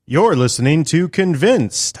You're listening to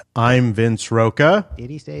Convinced. I'm Vince Roca. Did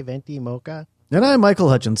he say venti mocha? And I'm Michael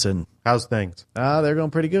Hutchinson. How's things? They're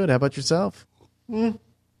going pretty good. How about yourself?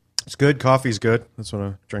 It's good. Coffee's good. That's what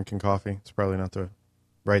I'm drinking coffee. It's probably not the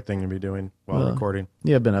right thing to be doing while recording.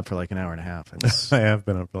 Yeah, I've been up for like an hour and a half. I have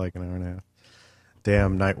been up for like an hour and a half.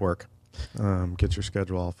 Damn night work. Get your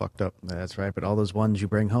schedule all fucked up. That's right, but all those ones you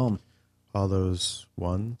bring home. All those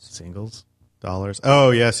ones, Singles. dollars.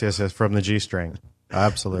 Oh, yes, from the G-string.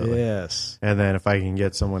 Absolutely. Yes. And then if I can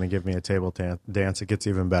get someone to give me a table dance, it gets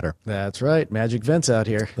even better. That's right. Magic Vince out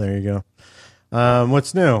here. There you go.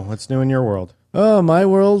 What's new? What's new in your world? Oh, my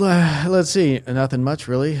world. Let's see. Nothing much,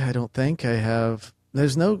 really. I don't think I have.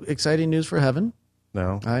 There's no exciting news for heaven.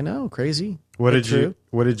 No. I know. Crazy. What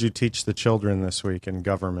but did you teach the children this week in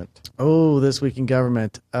government? Oh, this week in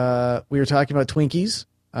government. We were talking about Twinkies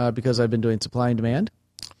because I've been doing supply and demand.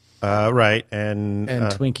 Right, and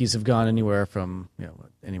Twinkies have gone anywhere from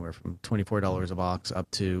 $24 a box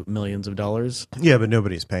up to millions of dollars. Yeah, but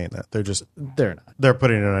nobody's paying that. They're not. They're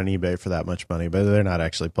putting it on eBay for that much money, but they're not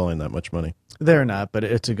actually pulling that much money. They're not, but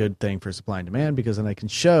it's a good thing for supply and demand because then I can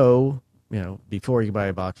show, before you could buy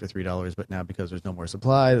a box for $3, but now because there's no more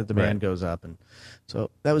supply, the demand goes up, and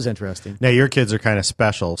so that was interesting. Now your kids are kind of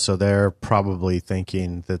special, so they're probably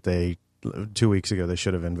thinking that 2 weeks ago they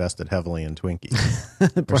should have invested heavily in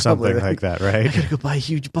Twinkies or something like that, right? I gotta go buy a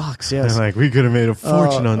huge box. Yes, they're like, we could have made a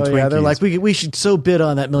fortune on Twinkies. Yeah, they're like, we should so bid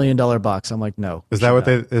on that $1 million box. I'm like, no. Is that what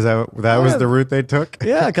was the route they took?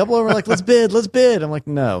 Yeah, a couple of them were like, let's bid. I'm like,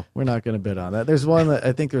 no, we're not going to bid on that. There's one that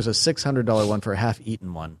I think there's a $600 one for a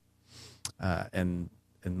half-eaten one, and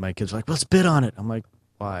my kids are like, let's bid on it. I'm like,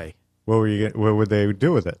 why? What would they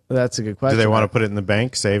do with it? That's a good question. Do they want to put it in the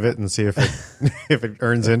bank, save it, and see if it if it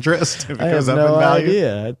earns interest? If it I goes have up no in value?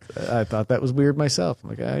 idea. I thought that was weird myself. I'm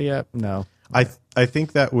like, yeah, no. I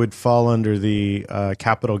think that would fall under the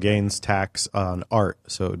capital gains tax on art,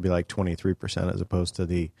 so it would be like 23% as opposed to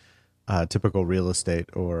the typical real estate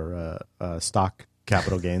or stock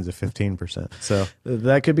capital gains of 15%. So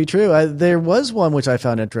that could be true. There was one which I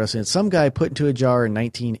found interesting. Some guy put into a jar in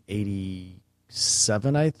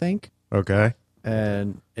 1987, I think. Okay.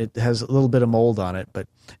 And it has a little bit of mold on it, but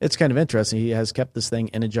it's kind of interesting. He has kept this thing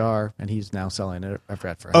in a jar, and he's now selling it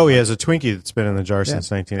for. Oh, he has a Twinkie that's been in the jar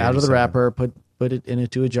since 1987. Out of the wrapper, put it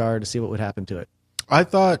into a jar to see what would happen to it. I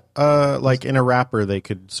thought, like in a wrapper, they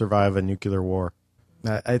could survive a nuclear war.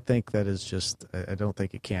 I think that is just. I don't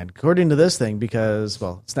think it can, according to this thing, because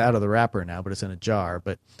it's out of the wrapper now, but it's in a jar.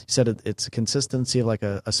 But he said it's a consistency of like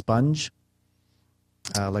a sponge.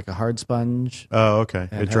 Like a hard sponge. Oh, okay.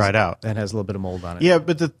 It dried out. And has a little bit of mold on it. Yeah,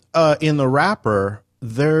 but in the wrapper,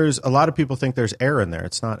 there's a lot of people think there's air in there.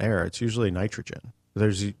 It's not air. It's usually nitrogen.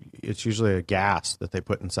 It's usually a gas that they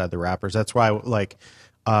put inside the wrappers. That's why,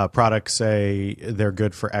 products say they're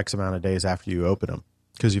good for X amount of days after you open them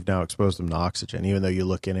because you've now exposed them to oxygen. Even though you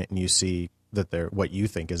look in it and you see that they're what you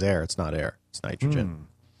think is air, it's not air. It's nitrogen.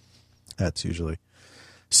 That's usually.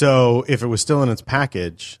 So if it was still in its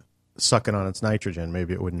package, sucking on its nitrogen,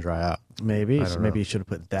 maybe it wouldn't dry out. Maybe. So maybe you should have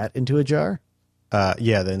put that into a jar.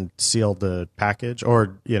 Then sealed the package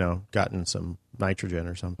or, gotten some nitrogen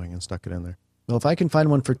or something and stuck it in there. Well, if I can find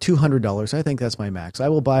one for $200, I think that's my max. I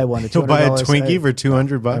will buy one at $200. You'll buy a Twinkie for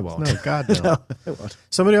 $200? I won't. No, God, no. No, I won't.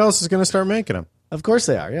 Somebody else is going to start making them. Of course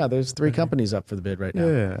they are. Yeah, there's 3 companies up for the bid right now.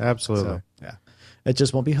 Yeah, absolutely. So, yeah. It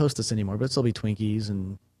just won't be Hostess anymore, but it'll still be Twinkies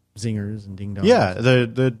and Zingers and Ding Dongs. Yeah,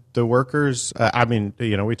 the workers.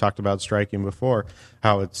 We talked about striking before.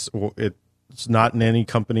 How it's not in any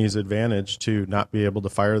company's advantage to not be able to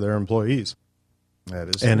fire their employees.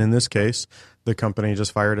 That is. And in this case, the company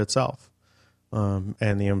just fired itself,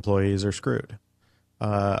 and the employees are screwed.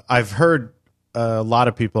 I've heard a lot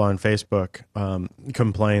of people on Facebook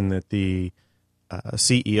complain that the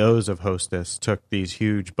CEOs of Hostess took these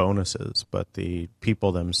huge bonuses, but the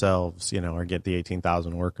people themselves, the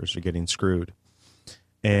 18,000 workers are getting screwed.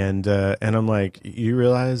 And I'm like, you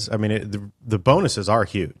realize, the bonuses are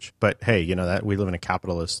huge, but hey, that we live in a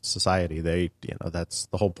capitalist society. That's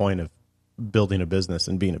the whole point of building a business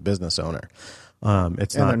and being a business owner.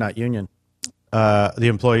 They're not union. The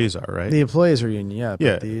employees are, right? The employees are union, yeah.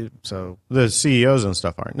 But Yeah. So the CEOs and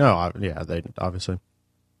stuff aren't. No, they obviously.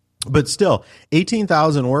 But still,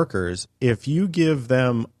 18,000 workers, if you give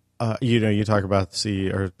them, you talk about the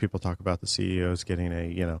CEO, or people talk about the CEOs getting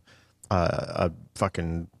a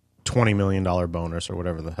fucking $20 million bonus or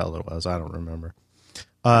whatever the hell it was. I don't remember.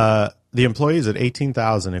 The employees at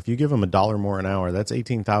 18,000, if you give them $1 more an hour, that's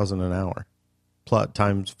 18,000 an hour. Plus,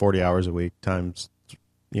 times 40 hours a week, times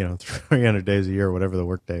 300 days a year, whatever the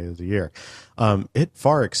workday is a year. It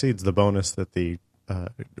far exceeds the bonus that the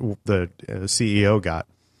CEO got.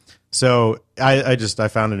 So I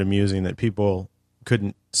found it amusing that people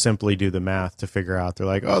couldn't simply do the math to figure out. They're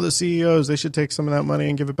like, oh, the CEOs, they should take some of that money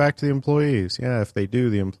and give it back to the employees. Yeah, if they do,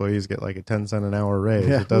 the employees get like a 10-cent an hour raise.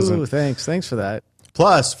 Yeah. It doesn't. Ooh, thanks for that.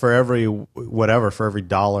 Plus, for every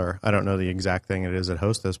dollar, I don't know the exact thing it is at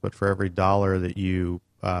Hostess, but for every dollar that you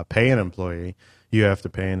pay an employee, you have to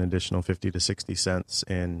pay an additional 50 to 60 cents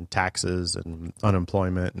in taxes and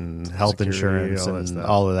unemployment and health Security, insurance all that and stuff.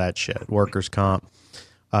 all of that shit, workers' comp.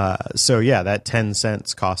 So yeah, that 10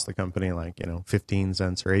 cents cost the company 15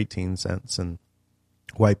 cents or 18 cents and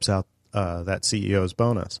wipes out that CEO's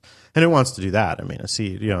bonus. And it wants to do that. I mean,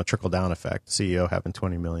 a trickle down effect. The CEO having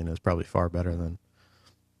 20 million is probably far better than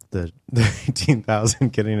the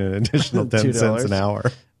 18,000 getting an additional 10 cents an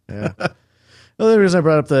hour. Yeah. Well, the reason I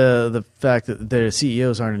brought up the fact that the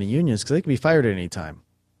CEOs aren't in a union is because they can be fired at any time.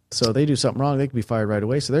 So they do something wrong, they can be fired right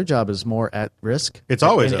away. So their job is more at risk. It's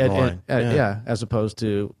always at the line. Yeah, as opposed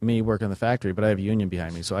to me working in the factory, but I have a union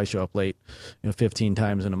behind me. So I show up late 15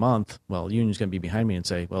 times in a month. Well, the union's going to be behind me and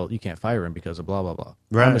say, well, you can't fire him because of blah, blah, blah.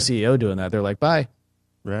 Right. I'm a CEO doing that. They're like, bye.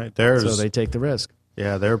 Right. So they take the risk.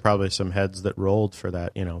 Yeah, there were probably some heads that rolled for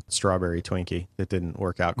that, strawberry Twinkie that didn't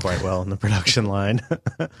work out quite well in the production line.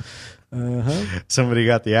 Somebody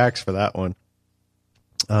got the axe for that one.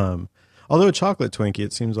 Although a chocolate Twinkie,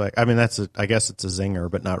 it seems like, I guess it's a zinger,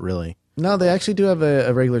 but not really. No, they actually do have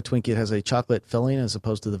a regular Twinkie. It has a chocolate filling as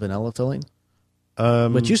opposed to the vanilla filling.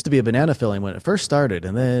 Which used to be a banana filling when it first started,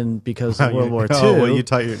 and then because of World War II... Oh, well, you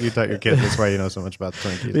taught your kid. That's why you know so much about the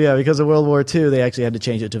Twinkies. Yeah, because of World War II, they actually had to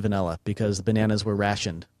change it to vanilla because the bananas were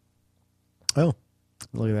rationed. Oh.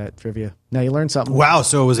 Look at that trivia. Now you learned something. Wow,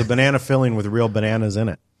 so it was a banana filling with real bananas in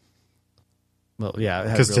it. Well, yeah.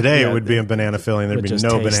 Because today it would be a banana filling. There'd be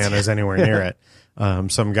no bananas anywhere near it.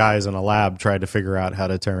 Some guys in a lab tried to figure out how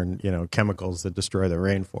to turn, chemicals that destroy the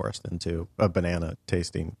rainforest into a banana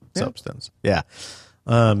tasting substance. Yeah.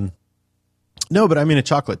 No, but a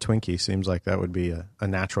chocolate Twinkie seems like that would be a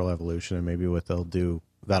natural evolution, and maybe what they'll do,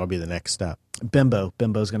 that'll be the next step.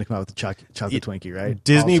 Bimbo's going to come out with the chocolate Twinkie, right?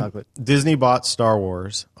 Disney bought Star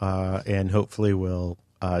Wars, and hopefully will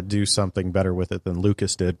do something better with it than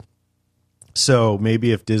Lucas did. So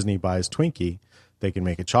maybe if Disney buys Twinkie, they can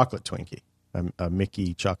make a chocolate Twinkie, a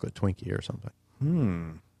Mickey chocolate Twinkie or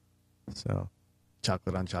something. So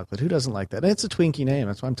chocolate on chocolate. Who doesn't like that? It's a Twinkie name.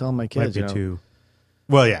 That's why I'm telling my kids. Might be too.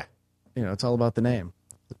 Well, yeah. It's all about the name.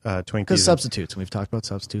 Twinkies. Because substitutes, and we've talked about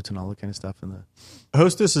substitutes and all that kind of stuff.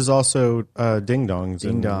 Hostess is also Ding Dongs.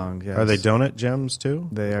 Ding Dong, yes. Are they donut gems too?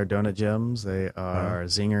 They are donut gems. They are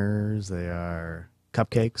zingers. They are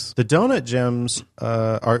cupcakes. The donut gems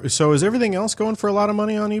are. So is everything else going for a lot of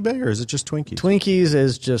money on eBay, or is it just Twinkies? Twinkies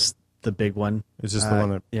is just the big one. It's just the one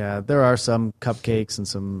that. Yeah, there are some cupcakes and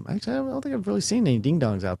some. Actually, I don't think I've really seen any Ding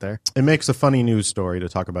Dongs out there. It makes a funny news story to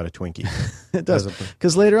talk about a Twinkie. It does,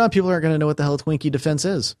 because later on, people aren't going to know what the hell a Twinkie defense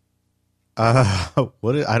is. I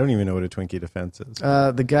don't even know what a Twinkie defense is.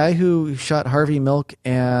 The guy who shot Harvey Milk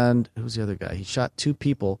and who's the other guy? He shot two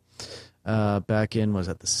people back in, was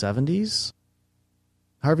that the 70s?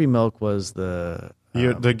 Harvey Milk was the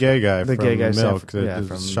gay guy from Milk.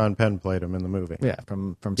 From Sean Penn played him in the movie. Yeah,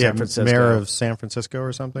 from San Francisco. Mayor of San Francisco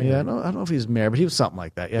or something? Yeah, I don't know if he was mayor, but he was something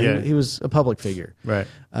like that. Yeah. He was a public figure. Right.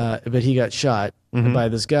 But he got shot by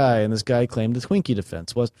this guy, and this guy claimed the Twinkie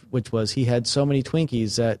defense, which was he had so many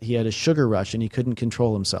Twinkies that he had a sugar rush and he couldn't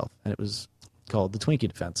control himself, and it was called the Twinkie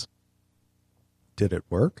defense. Did it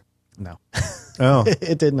work? No. Oh.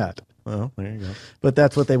 It did not. Well, there you go. But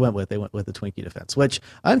that's what they went with. They went with the Twinkie defense, which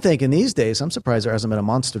I'm thinking these days, I'm surprised there hasn't been a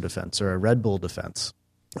Monster defense or a Red Bull defense.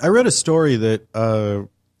 I read a story that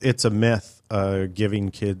it's a myth giving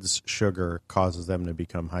kids sugar causes them to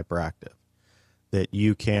become hyperactive, that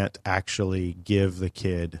you can't actually give the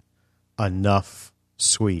kid enough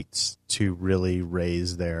sweets to really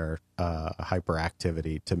raise their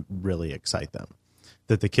hyperactivity to really excite them,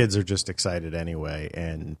 that the kids are just excited anyway,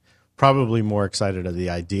 and probably more excited at the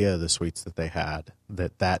idea of the sweets that they had,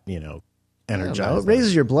 that energized it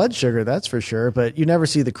raises your blood sugar, that's for sure, but you never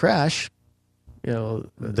see the crash.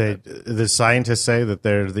 The scientists say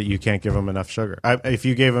that you can't give them enough sugar. If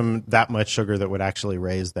you gave them that much sugar that would actually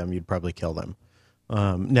raise them, you'd probably kill them.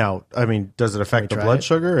 Now, does it affect the blood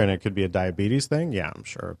sugar? And it could be a diabetes thing? Yeah, I'm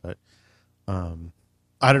sure. But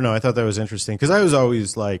I don't know. I thought that was interesting because I was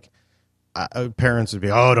always like, parents would be,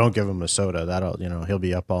 oh, don't give him a soda. That'll, he'll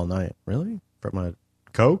be up all night. Really? From a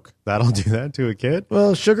Coke? That'll do that to a kid?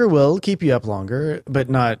 Well, sugar will keep you up longer, but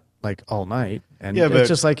not like all night. And it's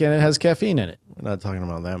just like, and it has caffeine in it. We're not talking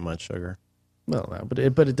about that much sugar. Well, no, but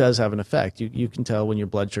it does have an effect. You can tell when your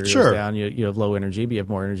blood sugar goes down. You have low energy, but you have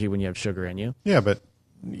more energy when you have sugar in you. Yeah, but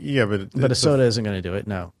a soda isn't going to do it.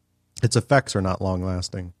 No. its effects are not long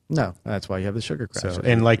lasting. No, that's why you have the sugar crash. So,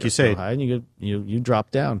 and like you say, high and you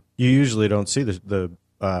drop down. You usually don't see the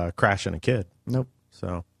crash in a kid. Nope.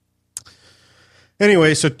 So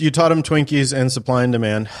anyway, so you taught him Twinkies and supply and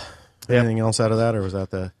demand. Yep. Anything else out of that, or was that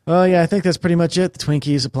the? Oh yeah, I think that's pretty much it. The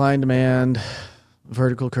Twinkies, supply and demand,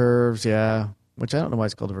 vertical curves. Yeah, which I don't know why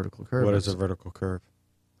it's called a vertical curve. What is a vertical curve?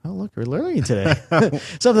 Oh, look, we're learning today.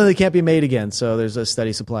 Something that can't be made again. So there's a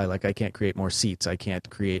steady supply. Like I can't create more seats. I can't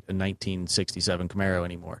create a 1967 Camaro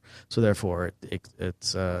anymore. So therefore,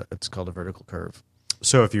 it's called a vertical curve.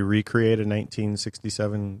 So if you recreate a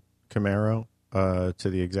 1967 Camaro to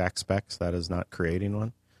the exact specs, that is not creating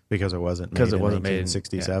one because it wasn't made in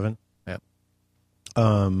 1967. Yeah.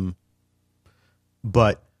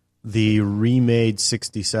 But the remade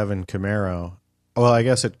 67 Camaro, well, I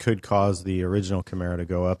guess it could cause the original Camaro to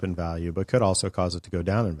go up in value, but could also cause it to go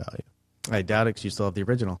down in value. I doubt it 'cause you still have the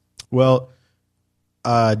original. Well,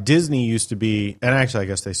 Disney used to be, and actually I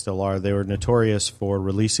guess they still are, they were notorious for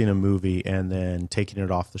releasing a movie and then taking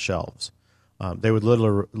it off the shelves. They would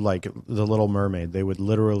literally, like The Little Mermaid, they would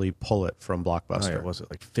literally pull it from Blockbuster. Oh, yeah, was it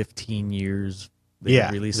like 15 years? They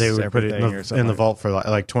would put it in the vault for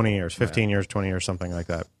like 20 years, 15 Yeah. years, 20 years, something like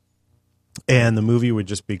that. And the movie would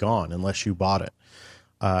just be gone unless you bought it.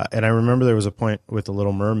 And I remember there was a point with The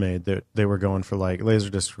Little Mermaid that they were going for like,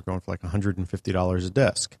 Laserdiscs were going for like $150 a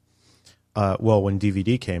disc. Well, when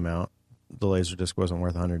DVD came out, the Laserdisc wasn't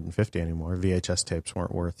worth $150 anymore. VHS tapes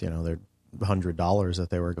weren't worth, their $100 that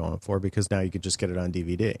they were going for because now you could just get it on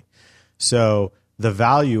DVD. So the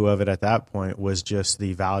value of it at that point was just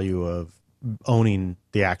the value of owning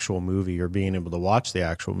the actual movie or being able to watch the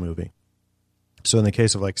actual movie. So in the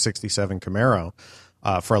case of like 67 Camaro,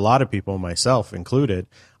 for a lot of people, myself included,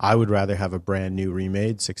 I would rather have a brand new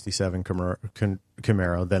remade 67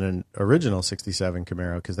 Camaro than an original 67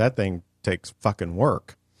 Camaro because that thing takes fucking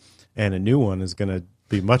work. And a new one is going to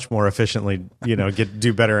be much more efficiently,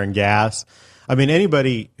 do better in gas. I mean,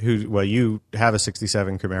 anybody you have a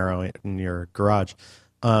 67 Camaro in your garage,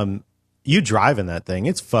 you drive in that thing,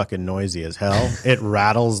 it's fucking noisy as hell. It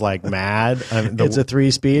rattles like mad. It's a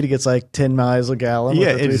 3-speed. It gets like 10 miles a gallon. Yeah,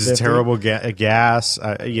 it's terrible gas.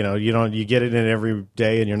 You get it in every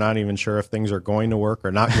day, and you're not even sure if things are going to work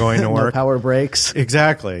or not going to work. No power brakes.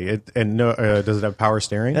 Exactly. Does it have power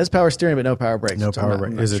steering? It has power steering, but no power brakes. No power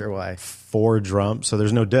brakes. I'm not sure why. 4 drum? So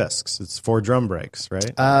there's no discs. It's 4 drum brakes,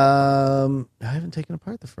 right? I haven't taken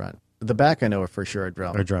apart the front. The back, I know for sure are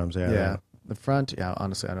drum. Or drums, yeah. The front,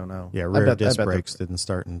 honestly, I don't know. Yeah, rear disc brakes didn't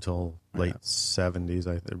start until late 70s,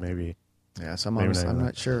 I think, maybe. Yeah, so I'm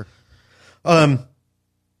not sure.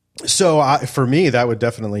 So for me, that would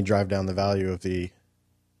definitely drive down the value of the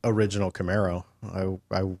original Camaro.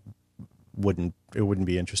 It wouldn't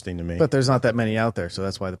be interesting to me. But there's not that many out there, so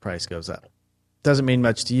that's why the price goes up. Doesn't mean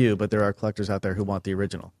much to you, but there are collectors out there who want the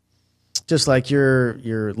original. Just like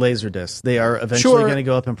your laser discs, they are eventually going to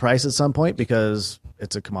go up in price at some point because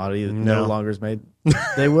it's a commodity that no longer is made.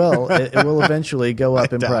 They will. It will eventually go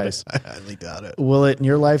up in price. I highly doubt it. Will it in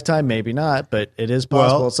your lifetime? Maybe not, but it is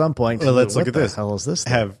possible at some point. Well, let's look at this. What the hell is this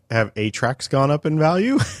thing? Have A-Tracks gone up in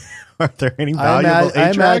value? Are there any valuable A-Tracks? I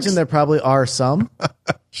imagine there probably are some.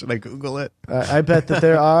 Should I Google it? I bet that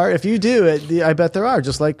there are. If you do, I bet there are.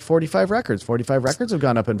 Just like 45 records. 45 records have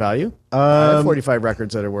gone up in value. I have 45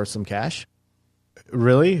 records that are worth some cash.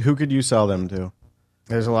 Really? Who could you sell them to?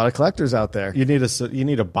 There's a lot of collectors out there. You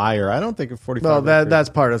need a buyer. I don't think 45. Well, that's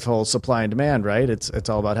part of the whole supply and demand, right? It's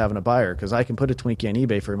all about having a buyer because I can put a Twinkie on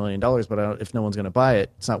eBay for $1 million, but if no one's going to buy it,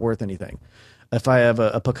 it's not worth anything. If I have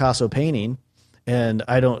a Picasso painting and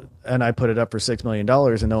I put it up for $6 million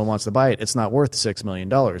and no one wants to buy it, it's not worth $6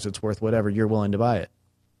 million. It's worth whatever you're willing to buy it.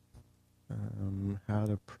 How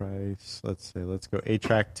to price? Let's go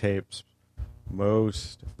 8-track tapes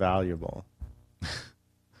most valuable.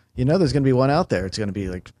 There's going to be one out there. It's going to be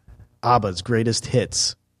like ABBA's greatest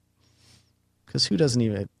hits. Because who doesn't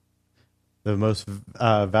even... The most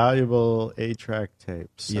valuable 8-track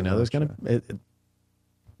tapes. There's going to...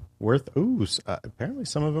 apparently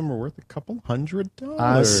some of them are worth a couple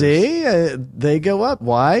 $100. See? They go up.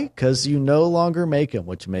 Why? Because you no longer make them,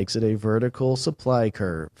 which makes it a vertical supply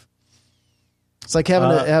curve. It's like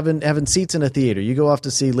having seats in a theater. You go off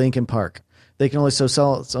to see Linkin Park. They can only sell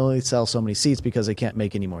so many seats because they can't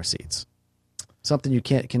make any more seats. Something you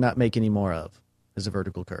cannot make any more of is a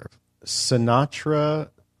vertical curve. Sinatra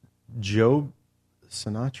Jobim,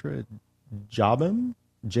 Jobim,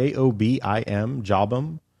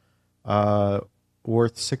 Jobim,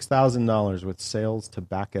 worth $6,000 with sales to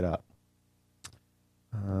back it up.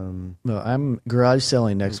 Well, I'm garage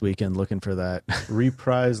selling next weekend looking for that.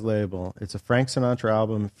 Reprise label. It's a Frank Sinatra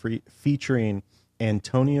album featuring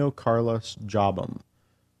Antonio Carlos Jobim.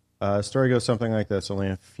 Story goes something like this. Only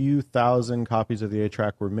a few thousand copies of the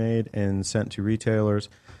 8-track were made and sent to retailers.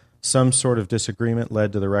 Some sort of disagreement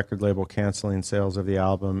led to the record label canceling sales of the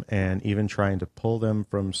album and even trying to pull them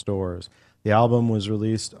from stores. The album was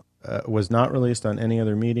not released on any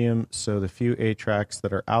other medium, so the few 8-tracks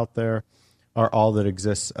that are out there are all that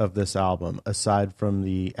exists of this album, aside from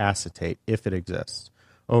the acetate, if it exists.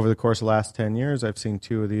 Over the course of the last 10 years, I've seen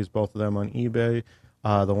 2 of these, both of them on eBay.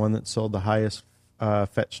 The one that sold the highest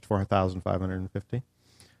fetched $4,550.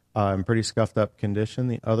 In pretty scuffed up condition.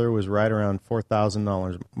 The other was right around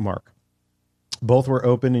 $4,000 mark. Both were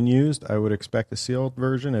open and used. I would expect a sealed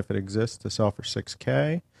version, if it exists, to sell for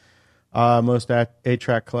 $6,000. Most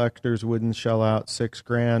 8-track collectors wouldn't shell out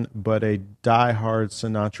 $6,000, but a die-hard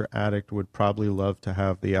Sinatra addict would probably love to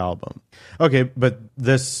have the album. Okay, but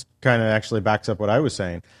this kind of actually backs up what I was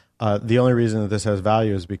saying. The only reason that this has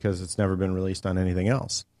value is because it's never been released on anything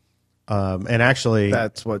else. And actually,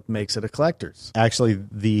 that's what makes it a collector's. Actually,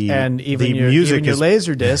 even your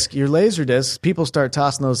laser disc, people start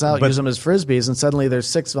tossing those out, use them as frisbees, and suddenly there's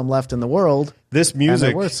 6 of them left in the world. This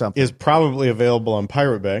music is probably available on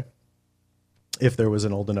Pirate Bay, if there was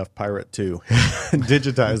an old enough pirate to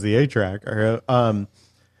digitize the 8-track.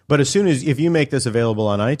 But if you make this available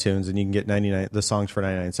on iTunes and you can get the songs for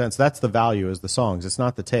 99 cents, that's the value, is the songs. It's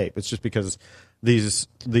not the tape. It's just because these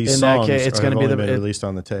songs have only been released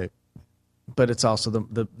on the tape. But it's also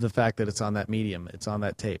the fact that it's on that medium. It's on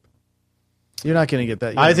that tape. You're not going to get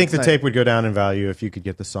that. I think the tape would go down in value if you could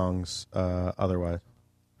get the songs otherwise.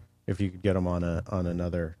 If you could get them on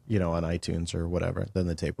another, on iTunes or whatever, then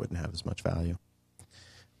the tape wouldn't have as much value.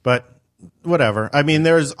 But whatever. I mean,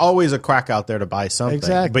 there's always a quack out there to buy something.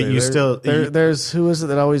 Exactly. But there's who is it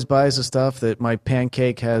that always buys the stuff that my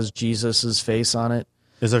pancake has Jesus's face on it?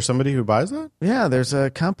 Is there somebody who buys that? Yeah, there's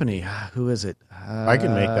a company. Who is it? I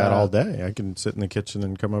can make that all day. I can sit in the kitchen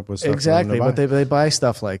and come up with stuff. Exactly, but they buy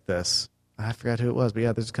stuff like this. I forgot who it was, but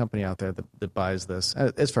yeah, there's a company out there that buys this.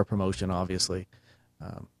 It's for promotion, obviously.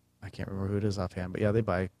 I can't remember who it is offhand, but yeah, they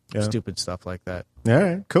buy stupid stuff like that. All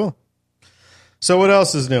right, cool. So what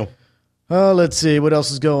else is new? Oh, let's see. What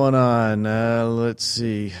else is going on? Let's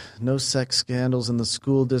see. No sex scandals in the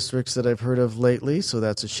school districts that I've heard of lately, so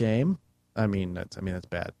that's a shame. I mean, that's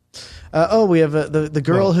bad. We have the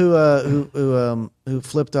girl who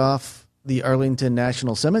flipped off the Arlington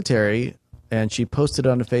National Cemetery, and she posted it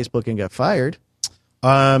on Facebook and got fired.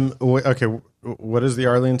 Okay. What is the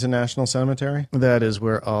Arlington National Cemetery? That is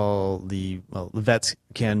where all the vets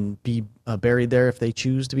can be buried there if they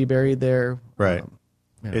choose to be buried there. Right.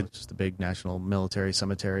 It's just a big national military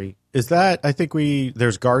cemetery. Is that? I think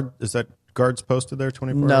there's guard. Is that guards posted there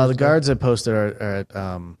 24 hours? No, the guards that posted are at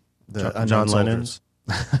the John Lennon's.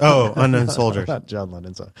 Oh, unknown soldiers. Not John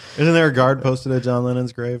Lennon's. Isn't there a guard posted at John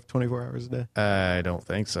Lennon's grave 24 hours a day? I don't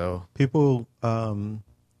think so. People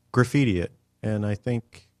graffiti it, and I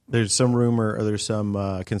think there's some rumor or there's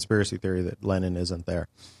some conspiracy theory that Lennon isn't there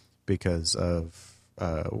because of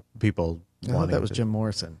people wanting. That was Jim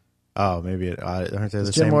Morrison. Oh, maybe aren't they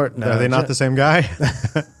the Jim same? No, are they not the same guy?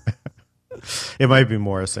 It might be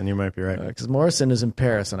Morrison. You might be right. Because Morrison is in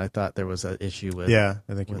Paris, and I thought there was an issue with. Yeah,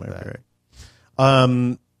 I think you might be right.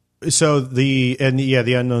 So the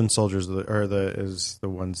unknown soldiers is the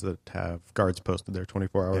ones that have guards posted there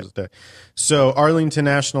 24 hours a day. So Arlington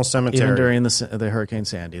National Cemetery, even during the Hurricane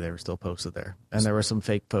Sandy, they were still posted there, and there were some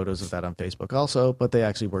fake photos of that on Facebook also, but they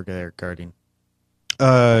actually were there guarding. Wait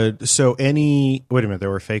a minute, there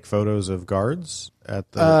were fake photos of guards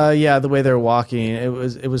at the. The way they're walking, it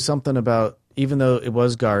was something about, even though it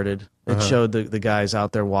was guarded, it showed the guys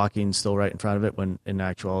out there walking still right in front of it, when in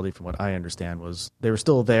actuality, from what I understand, was they were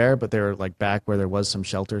still there, but they were like back where there was some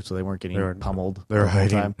shelter, so they weren't getting pummeled. They were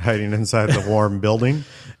hiding inside the warm building.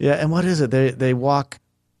 Yeah, and what is it? They walk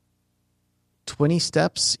 20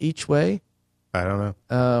 steps each way. I don't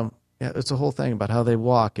know. Yeah, it's a whole thing about how they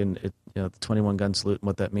walk, and the 21 gun salute and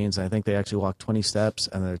what that means. And I think they actually walk 20 steps,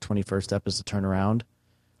 and their 21st step is to turn around.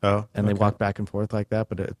 Oh, and they walk back and forth like that.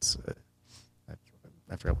 But it's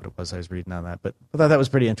I forgot what it was I was reading on that, but I thought that was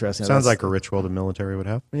pretty interesting. Sounds like a ritual the military would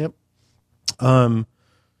have. Yep.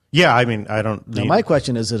 Yeah, I mean, I don't. Now, my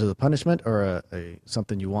question is it a punishment or a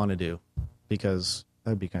something you want to do? Because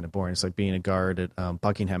that'd be kind of boring. It's like being a guard at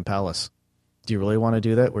Buckingham Palace. Do you really want to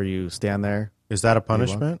do that, where you stand there? Is that a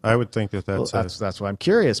punishment? I would think that's why I'm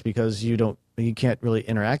curious, because you can't really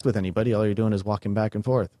interact with anybody. All you're doing is walking back and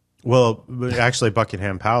forth. Well, actually,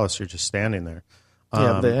 Buckingham Palace, you're just standing there.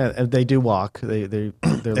 They do walk. They're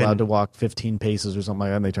allowed to walk 15 paces or something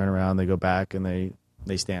like that. And they turn around, they go back, and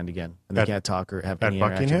they stand again, and they can't talk or have any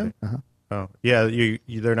interaction. Buckingham? Oh, yeah.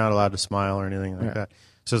 They're not allowed to smile or anything like that.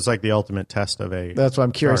 So it's like the ultimate test of a. That's why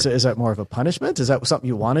I'm curious. guard. Is that more of a punishment? Is that something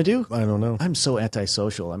you want to do? I don't know. I'm so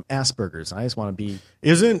antisocial. I'm Asperger's. I just want to be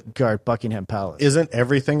Isn't guard Buckingham Palace.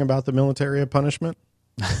 everything about the military a punishment?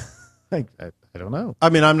 I don't know. I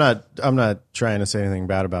mean, I'm not trying to say anything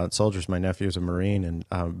bad about soldiers. My nephew's a Marine, and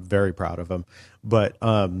I'm very proud of him. But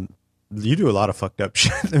you do a lot of fucked up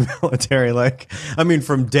shit in the military. Like, I mean,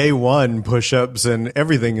 from day one, push-ups and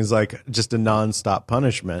everything is like just a nonstop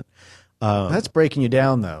punishment. That's breaking you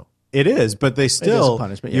down, though. It is, but they still,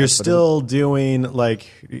 punishment, you're yes, but still doing like,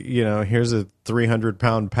 here's a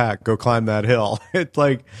 300-pound pack, go climb that hill. It's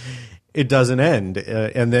like, it doesn't end.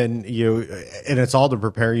 And then and it's all to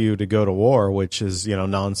prepare you to go to war, which is,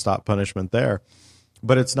 nonstop punishment there.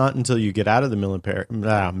 But it's not until you get out of the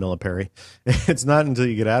military. It's not until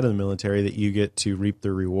you get out of the military that you get to reap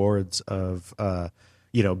the rewards of,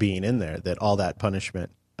 being in there, that all that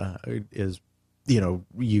punishment is,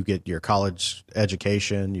 you get your college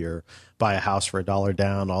education, you buy a house for $1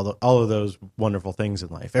 down, all of those wonderful things in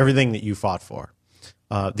life, everything that you fought for.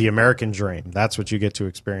 The American dream. That's what you get to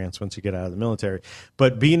experience once you get out of the military.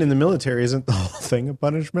 But being in the military isn't the whole thing a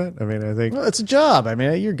punishment. I mean, I think... Well, it's a job. I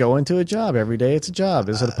mean, you're going to a job every day. It's a job.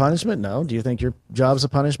 Is it a punishment? No. Do you think your job's a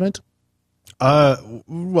punishment?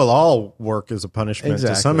 Well, all work is a punishment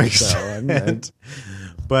to some extent.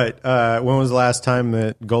 But when was the last time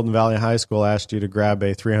that Golden Valley High School asked you to grab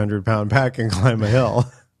a 300-pound pack and climb a hill?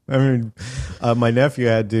 I mean, my nephew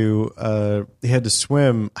had to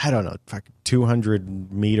swim, I don't know,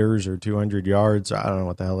 200 meters or 200 yards, I don't know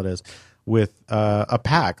what the hell it is, with a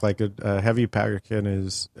pack, like a heavy pack and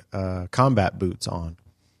his combat boots on,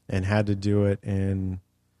 and had to do it in,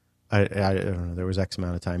 I don't know, there was X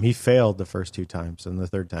amount of time. He failed the first 2 times, and the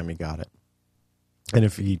third time he got it. And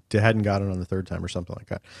if he hadn't got it on the third time or something like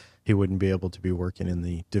that, he wouldn't be able to be working in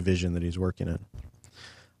the division that he's working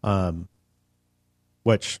in.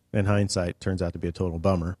 Which, in hindsight, turns out to be a total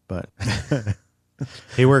bummer. But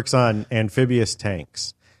he works on amphibious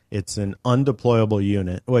tanks. It's an undeployable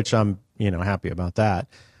unit, which I'm, happy about that.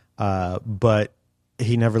 But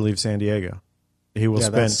he never leaves San Diego. He will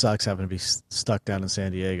spend. That sucks having to be stuck down in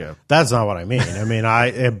San Diego. That's not what I mean. I mean,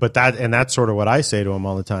 that's sort of what I say to him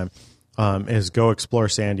all the time. Is go explore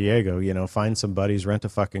San Diego, find some buddies, rent a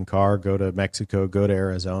fucking car, go to Mexico, go to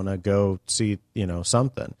Arizona, go see,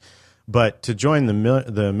 something. But to join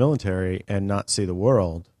the military and not see the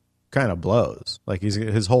world kind of blows. Like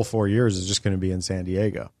his whole 4 years is just going to be in San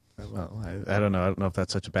Diego. Well, I don't know. I don't know if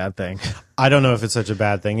that's such a bad thing. I don't know if it's such a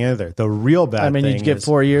bad thing either. The real bad thing you get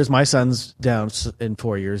 4 years. My son's down in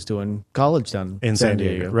 4 years doing college down in San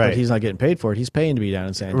Diego. Right. But he's not getting paid for it. He's paying to be down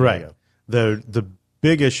in San Diego. Right. The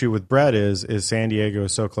big issue with Brett is San Diego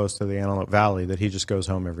is so close to the Antelope Valley that he just goes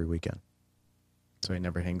home every weekend. So he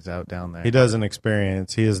never hangs out down there. He is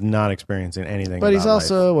not experiencing anything. But he's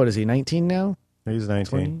also, life. what is he, 19 now? He's 19,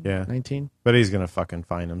 20, yeah. 19? But he's going to fucking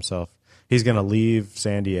find himself. He's going to leave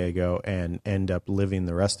San Diego and end up living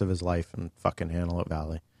the rest of his life in fucking Antelope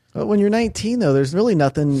Valley. But when you're 19, though, there's really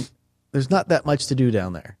nothing, there's not that much to do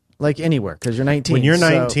down there. Like anywhere, because you're 19. When you're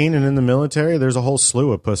 19 and in the military, there's a whole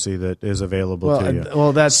slew of pussy that is available to you.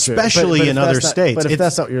 Well, that's especially true. in other states. But if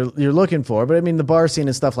that's not what you're looking for, but I mean, the bar scene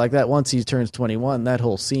and stuff like that. Once he turns 21, that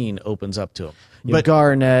whole scene opens up to him. But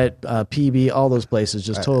Garnett, PB, all those places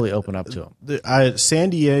just totally open up to him.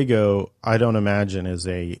 San Diego, I don't imagine is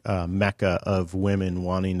a mecca of women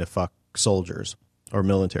wanting to fuck soldiers or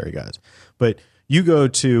military guys. But you go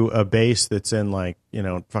to a base that's in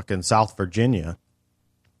fucking South Virginia.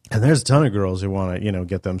 And there's a ton of girls who want to,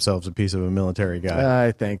 get themselves a piece of a military guy.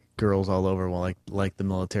 I think girls all over will like the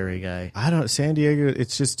military guy. San Diego,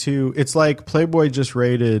 it's just too, it's like Playboy just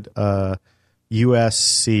rated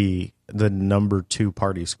USC the number 2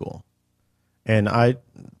 party school. And I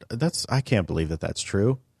can't believe that that's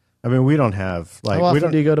true. I mean, we don't have how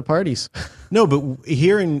often do you go to parties? No, but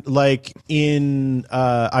here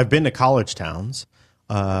I've been to college towns.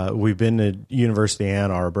 We've been to University of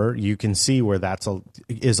Ann Arbor. You can see where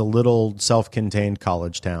is a little self-contained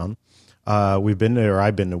college town. I've been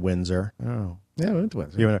to Windsor. Oh, yeah, we went to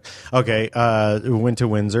Windsor. Okay, we went to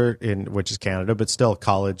Windsor, which is Canada, but still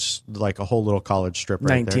college, like a whole little college strip.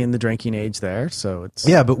 19, the drinking age there, so it's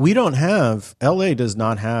but we don't have. LA does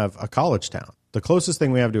not have a college town. The closest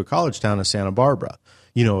thing we have to a college town is Santa Barbara.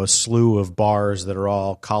 A slew of bars that are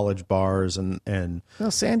all college bars and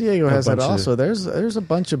well, San Diego has that also. There's a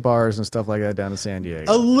bunch of bars and stuff like that down in San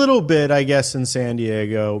Diego. A little bit, I guess, in San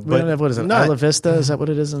Diego. But what is it? Isla Vista? Is that what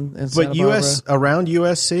it is in Santa Barbara? Around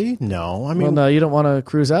USC? No. I mean, well, no, you don't want to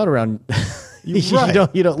cruise out around.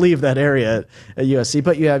 Right. You don't leave that area at USC,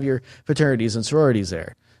 but you have your fraternities and sororities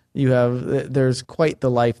there. there's quite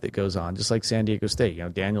the life that goes on, just like San Diego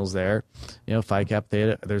State. Daniel's there, Phi Kappa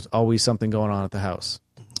Theta. There's always something going on at the house.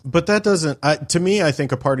 But that doesn't, to me, I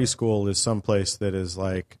think a party school is someplace that is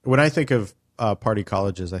like, when I think of party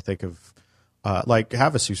colleges, I think of like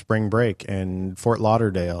Havasu Spring Break and Fort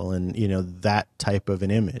Lauderdale and, that type of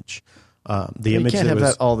an image. The image you can't have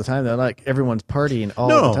that all the time, though. Like everyone's partying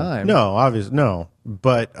all the time. No, obviously, no.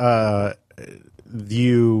 But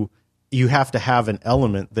you have to have an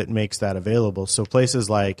element that makes that available. So places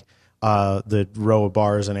like the row of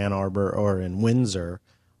bars in Ann Arbor or in Windsor,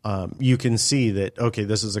 you can see that, okay,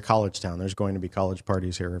 this is a college town. There's going to be college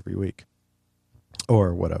parties here every week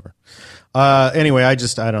or whatever. Anyway, I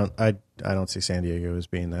don't see San Diego as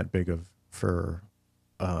being that big for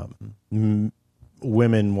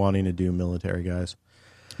women wanting to do military guys.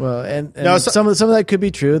 Well, and no, some of that could be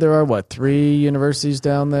true. There are 3 universities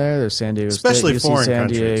down there. There's San Diego especially State, foreign San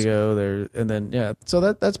countries. Diego. There, and then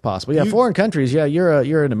so that's possible. Yeah, foreign countries. Yeah,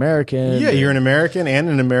 you're an American. Yeah, you're an American and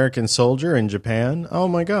an American soldier in Japan. Oh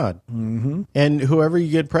my God! Mm-hmm. And whoever you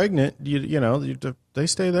get pregnant, they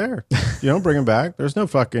stay there. You don't bring them back. There's no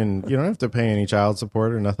fucking. You don't have to pay any child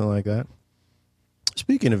support or nothing like that.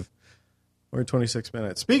 Speaking of, we're 26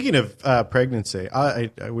 minutes. Speaking of pregnancy, I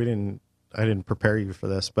didn't prepare you for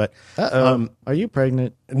this, but are you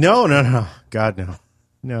pregnant? No, God,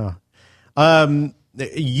 no.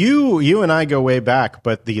 You and I go way back,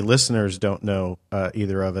 but the listeners don't know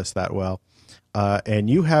either of us that well, and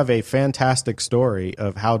you have a fantastic story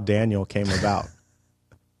of how Daniel came about.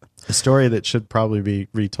 A story that should probably be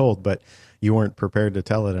retold, but you weren't prepared to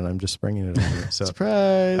tell it, and I'm just springing it on you. So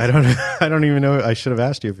surprise! I don't even know. I should have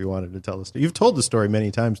asked you if you wanted to tell the story. You've told the story many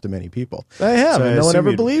times to many people. I have, so and no one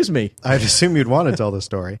ever believes me. I'd assume you'd want to tell the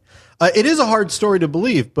story. It is a hard story to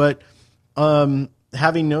believe, but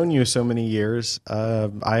having known you so many years,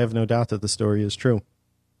 I have no doubt that the story is true.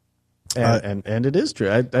 And it is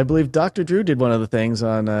true. I believe Dr. Drew did one of the things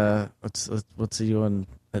on what's he doing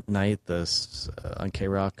at night? On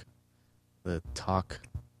K-Rock, the talk.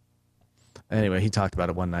 Anyway, he talked about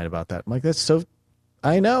it one night about that. I'm like, that's so.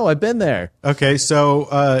 I know. I've been there. Okay,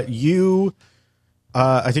 so you,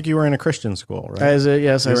 I think you were in a Christian school, right?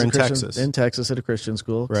 Yes, I was in Texas. In Texas at a Christian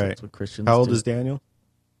school. Right. That's what Christians How old do. is Daniel?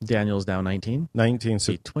 Daniel's now 19. 19.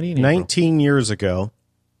 So 20 19 years ago,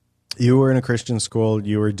 you were in a Christian school.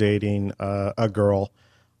 You were dating a girl.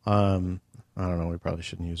 I don't know. We probably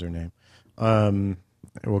shouldn't use her name.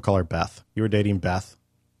 We'll call her Beth. You were dating Beth.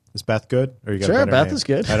 Is Beth good? Or you got sure, a better Beth name? is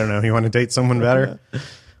good. I don't know. You want to date someone better?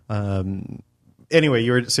 Anyway,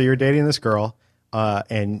 you were dating this girl,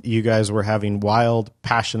 and you guys were having wild,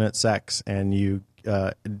 passionate sex, and you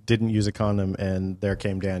didn't use a condom, and there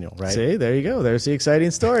came Daniel. Right? See, there you go. There's the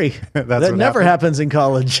exciting story. That never happens in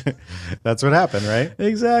college. That's what happened, right?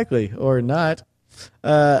 Exactly, or not.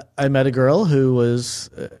 I met a girl who was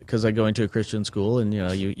because I go into a Christian school, and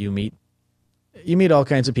you meet all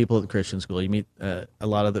kinds of people at the Christian school. You meet a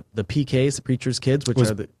lot of the PKs, the preacher's kids, which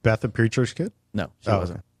Was are the Beth a preacher's kid? No, she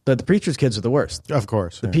wasn't. But the preacher's kids are the worst. Of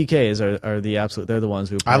course. The PKs are the absolute. They're the ones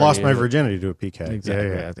who. I lost my virginity to a PK. Exactly.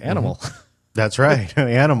 Yeah. Animal. Mm-hmm. That's right.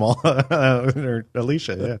 Animal. Or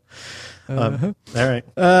Alicia. Yeah. All right.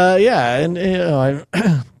 Yeah, and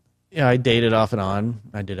I dated off and on.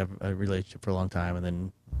 I did have a relationship for a long time, and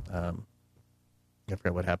then I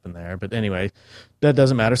forgot what happened there. But anyway, that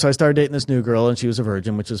doesn't matter. So I started dating this new girl, and she was a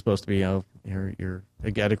virgin, which is supposed to be, you're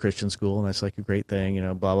at a Christian school, and that's like a great thing,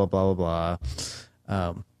 blah, blah, blah, blah,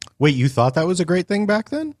 blah. Wait, you thought that was a great thing back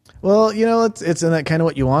then? Well, it's in that kind of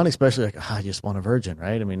what you want, especially like, I just want a virgin,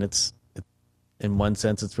 right? I mean, in one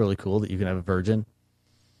sense, it's really cool that you can have a virgin.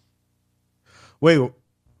 Wait a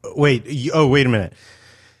minute.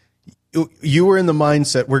 You were in the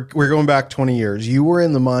mindset, we're going back 20 years. You were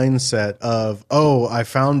in the mindset of, I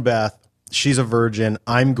found Beth. She's a virgin.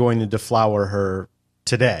 I'm going to deflower her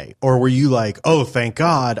today. Or were you like, thank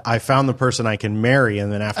God I found the person I can marry.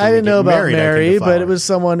 And then after I didn't know about Mary, but it was was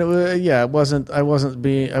someone. It wasn't. I wasn't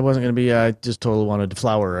going to be. I just totally wanted to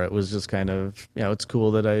flower her. It was just kind of. It's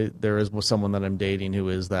cool that there is someone that I'm dating who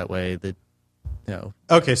is that way. That.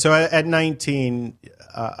 Okay, so at 19,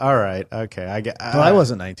 all right, okay, I get. I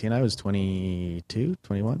wasn't 19. I was 22,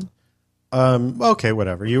 21. Okay,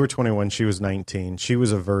 whatever. You were 21. She was 19. She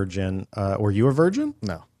was a virgin. Were you a virgin?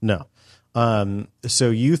 No. So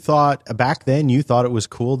you thought back then you thought it was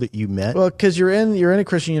cool that you met? Well, because you're in a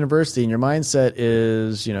Christian university, and your mindset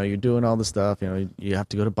is you're doing all the stuff. You have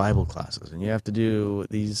to go to Bible classes, and you have to do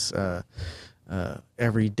these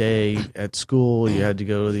every day at school. You had to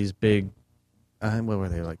go to these big. What were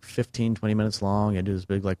they, like 15, 20 minutes long? You do this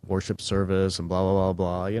big like worship service and blah, blah, blah,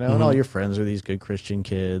 blah, and all your friends are these good Christian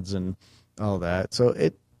kids and all that. So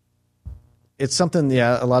it's something,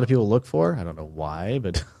 a lot of people look for. I don't know why,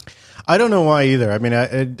 but I don't know why either. I mean,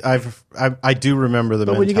 I do remember the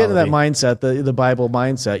but mentality. when you get into that mindset, the Bible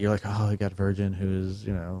mindset, you're like, oh, I got a virgin who's,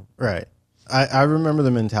 Right. I remember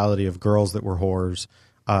the mentality of girls that were whores,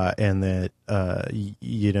 and that I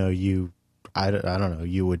don't know,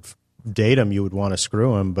 you would date them, you would want to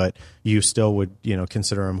screw them, but you still would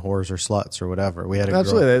consider them whores or sluts or whatever. We had a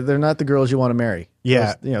absolutely. girl. They're not the girls you want to marry.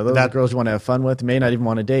 Yeah, those are the girls you want to have fun with. You may not even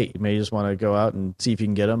want to date. You may just want to go out and see if you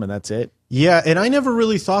can get them, and that's it. Yeah, and I never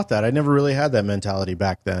really thought that. I never really had that mentality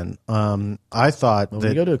back then. I thought when that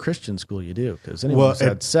you go to a Christian school, you do, because anyone who's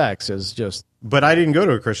had sex is just. But I didn't go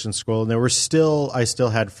to a Christian school, and I still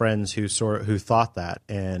had friends who thought that,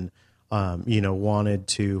 and wanted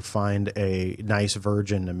to find a nice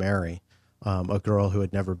virgin to marry, a girl who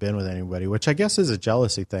had never been with anybody, which I guess is a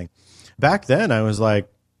jealousy thing. Back then, I was like,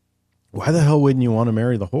 why the hell wouldn't you want to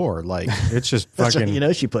marry the whore? Like, it's just fucking.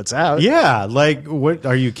 What, she puts out. Yeah, like, what?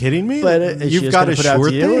 Are you kidding me? But you've got a sure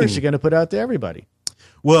thing. Or is she going to put out to everybody?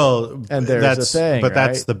 Well, and there's a thing, but right?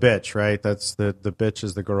 That's the bitch, right? That's the bitch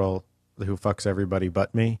is the girl who fucks everybody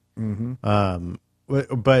but me. Mm-hmm.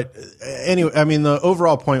 But anyway, I mean, the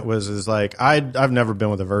overall point is like I've never been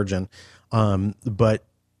with a virgin, but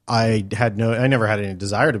I never had any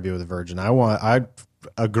desire to be with a virgin.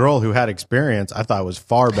 A girl who had experience, I thought was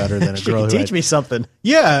far better than a girl who teach me something.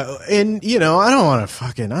 Yeah, and I don't want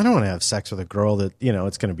to have sex with a girl that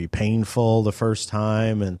it's going to be painful the first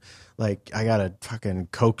time, and like I gotta fucking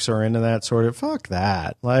coax her into that sort of fuck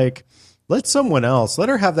that. Like, let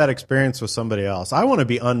her have that experience with somebody else. I want to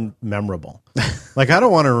be unmemorable. Like, I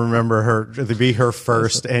don't want to remember her to be her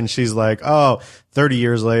first, and she's like, 30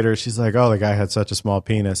 years later, she's like, oh, the guy had such a small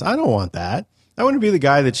penis. I don't want that. I want to be the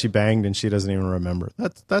guy that she banged and she doesn't even remember.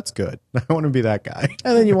 That's good. I want to be that guy.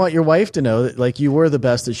 And then you want your wife to know that, like, you were the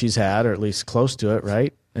best that she's had, or at least close to it,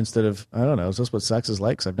 right? Instead of, I don't know, is this what sex is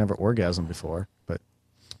like? Because I've never orgasmed before, but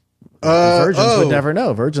virgins would never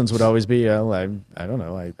know. Virgins would always be, I don't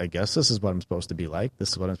know. I guess this is what I'm supposed to be like. This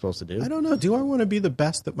is what I'm supposed to do. I don't know. Do I want to be the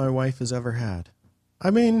best that my wife has ever had? I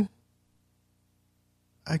mean,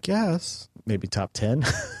 I guess maybe top 10.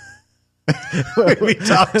 Maybe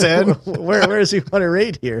top 10. Where does he want to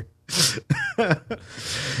rate here?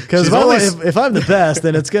 Because if I'm the best,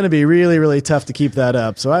 then it's going to be really, really tough to keep that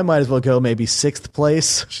up. So I might as well go maybe 6th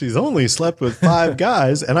place. She's only slept with 5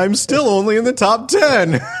 guys, and I'm still only in the top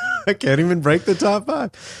 10. I can't even break the top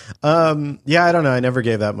 5. Yeah, I don't know. I never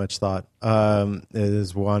gave that much thought.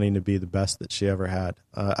 Is wanting to be the best that she ever had.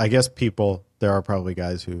 I guess there are probably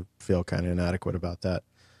guys who feel kind of inadequate about that.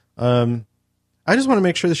 I just want to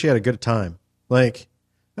make sure that she had a good time. Like,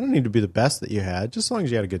 I don't need to be the best that you had, just as long as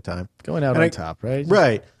you had a good time. Going out on top, right?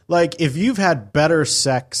 Right. Like, if you've had better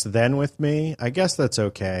sex than with me, I guess that's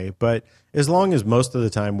okay. But as long as most of the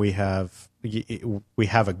time we have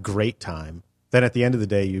a great time, then at the end of the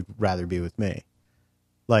day, you'd rather be with me.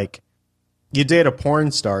 Like, you date a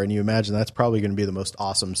porn star and you imagine that's probably going to be the most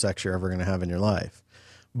awesome sex you're ever going to have in your life.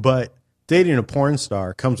 But dating a porn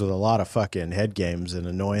star comes with a lot of fucking head games and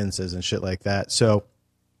annoyances and shit like that. So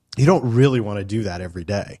you don't really want to do that every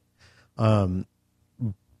day.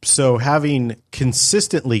 So having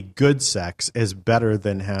consistently good sex is better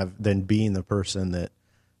than being the person that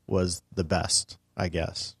was the best, I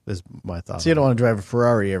guess, is my thought. So you don't want to drive a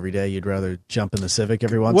Ferrari every day. You'd rather jump in the Civic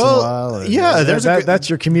every once in a while. Yeah, that's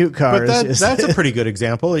your commute car. But that's a pretty good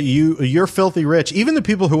example. You're filthy rich. Even the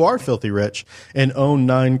people who are filthy rich and own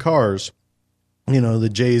 9 cars, the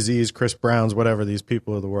Jay-Z's, Chris Browns, whatever, these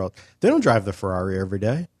people of the world, they don't drive the Ferrari every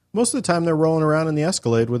day. Most of the time they're rolling around in the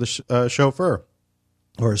Escalade with a chauffeur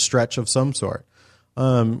or a stretch of some sort.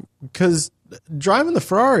 Because driving the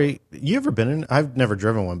Ferrari, you ever been in? I've never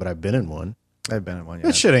driven one, but I've been in one. I've been in one, yeah.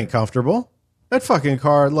 That shit ain't comfortable. That fucking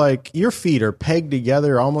car, like, your feet are pegged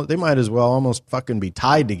together. They might as well almost fucking be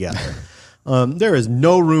tied together. There is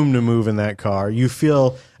no room to move in that car. You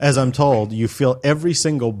feel, as I'm told, every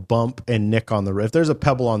single bump and nick on the road. If there's a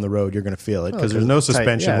pebble on the road, you're going to feel it because there's no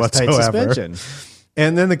suspension whatsoever. Tight suspension.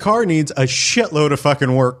 And then the car needs a shitload of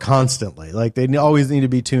fucking work constantly. Like, they always need to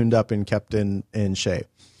be tuned up and kept in shape.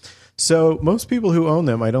 So most people who own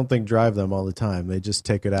them, I don't think drive them all the time. They just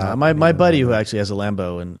take it out. My buddy who actually has a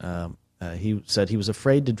Lambo, and he said he was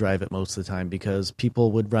afraid to drive it most of the time because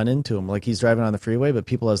people would run into him. Like, he's driving on the freeway, but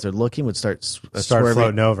people, as they're looking, would start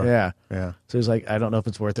floating over. Yeah. So he's like, I don't know if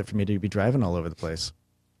it's worth it for me to be driving all over the place.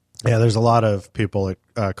 Yeah, there's a lot of people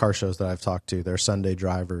at car shows that I've talked to. They're Sunday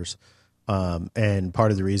drivers. And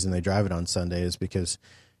part of the reason they drive it on Sunday is because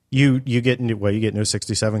you get into a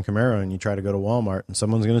 67 Camaro and you try to go to Walmart and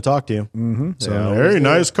someone's going to talk to you. Mm-hmm. So, very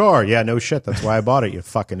nice car. Yeah, no shit. That's why I bought it, you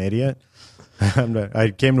fucking idiot.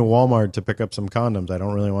 I came to Walmart to pick up some condoms. I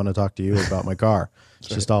don't really want to talk to you about my car. It's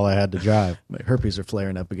just all I had to drive. My herpes are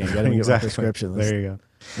flaring up again. Got to get my prescription. There you go.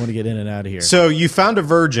 Want to get in and out of here. So you found a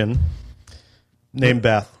virgin named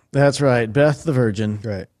Beth. That's right, Beth the Virgin.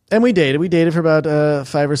 Right. And we dated. We dated for about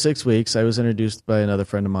 5 or 6 weeks. I was introduced by another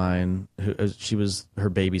friend of mine. She was her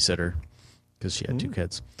babysitter because she had 2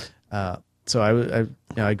 kids. So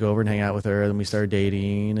I'd go over and hang out with her, and we started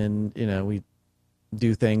dating, and we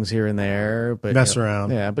do things here and there, but mess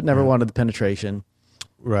around. Yeah, but never wanted the penetration,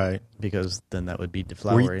 right? Because then that would be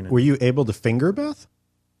deflowering. Were you able to finger Beth?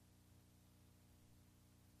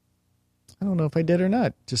 I don't know if I did or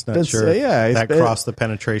not. Just not sure. Yeah, that crossed the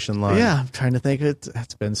penetration line. Yeah, I'm trying to think.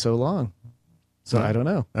 It's been so long, so I don't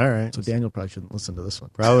know. All right. So Daniel probably shouldn't listen to this one.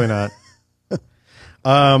 Probably not.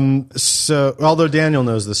 So although Daniel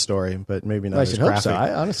knows the story, but maybe not. I as should graphic.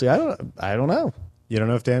 hope so. I don't know. You don't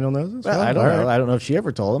know if Daniel knows this? Well, I don't know. I don't know if she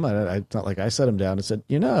ever told him. It's not like I set him down and said,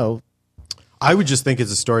 I would just think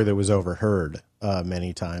it's a story that was overheard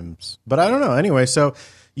many times, but I don't know. Anyway, so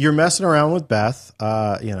you're messing around with Beth.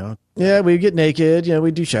 Yeah, we'd get naked.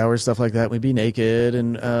 We'd do showers, stuff like that. We'd be naked,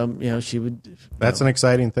 and she would. That's an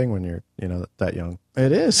exciting thing when you're that young.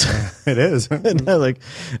 It is. It is. And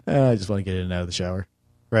I just want to get in and out of the shower.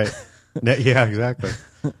 Right. Yeah, exactly.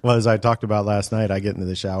 Well, as I talked about last night, I get into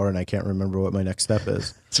the shower and I can't remember what my next step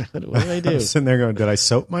is. What do I do? I'm sitting there going, did I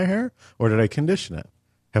soap my hair or did I condition it?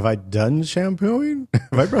 Have I done shampooing?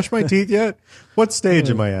 Have I brushed my teeth yet? What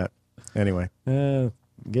stage am I at? Anyway.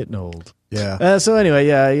 Getting old. Yeah. So anyway,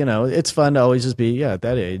 yeah, it's fun to always just be, at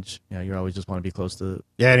that age, you always just want to be close to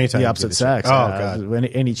anytime the opposite sex. Oh, God.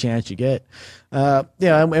 Any chance you get.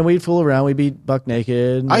 And we'd fool around. We'd be buck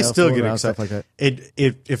naked. I still get excited. Stuff like that.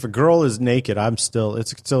 If a girl is naked, it's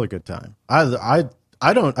still a good time. I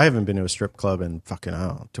haven't been to a strip club in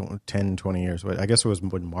fucking, 10, 20 years. I guess it was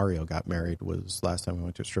when Mario got married was last time we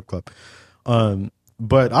went to a strip club.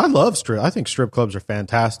 But I love strip. I think strip clubs are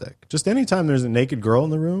fantastic. Just anytime there's a naked girl in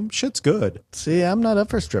the room, shit's good. See, I'm not up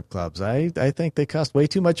for strip clubs. I think they cost way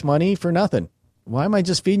too much money for nothing. Why am I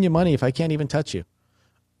just feeding you money if I can't even touch you?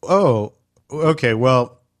 Oh, okay.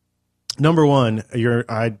 Well, number one,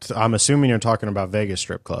 I'm assuming you're talking about Vegas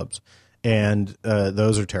strip clubs, and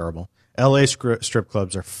those are terrible. LA strip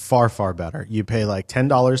clubs are far, far better. You pay like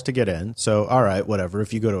 $10 to get in. So, all right, whatever.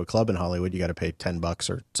 If you go to a club in Hollywood, you got to pay $10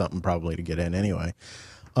 or something probably to get in anyway.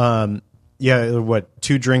 2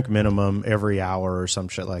 drink minimum every hour or some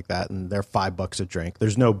shit like that. And they're $5 a drink.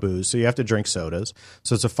 There's no booze. So you have to drink sodas.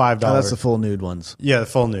 So it's a $5. Oh, that's the full nude ones. Yeah, the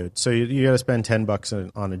full nude. So you got to spend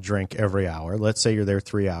 $10 on a drink every hour. Let's say you're there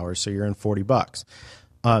 3 hours. So you're in $40.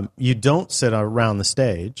 You don't sit around the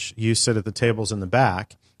stage. You sit at the tables in the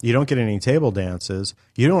back. You don't get any table dances.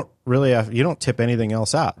 You don't tip anything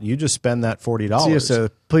else out. You just spend that $40. So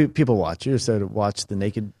people watch. You just to watch the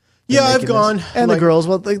naked. Yeah, I've gone. And the girls.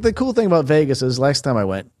 Well, the cool thing about Vegas is last time I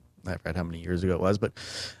went, I forgot how many years ago it was, but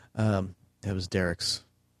it was Derek's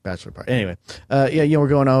bachelor party. Anyway, we're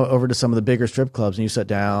going over to some of the bigger strip clubs, and you sit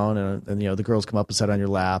down, and the girls come up and sit on your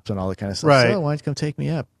laps and all that kind of stuff. Right. So why don't you come take me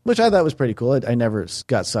up? Which I thought was pretty cool. I never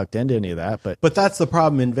got sucked into any of that, but that's the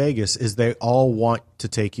problem in Vegas is they all want to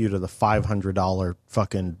take you to the $500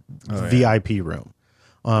 fucking VIP room,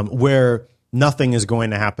 where nothing is going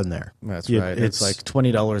to happen there. That's right. It's like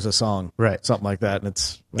 $20 a song, right? Something like that,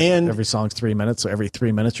 and every song's 3 minutes. So every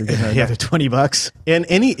 3 minutes, you're getting another $20. And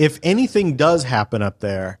if anything does happen up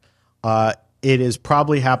there, it is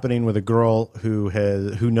probably happening with a girl who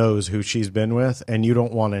knows who she's been with, and you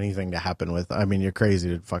don't want anything to happen with. I mean, you're crazy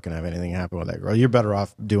to fucking have anything happen with that girl. You're better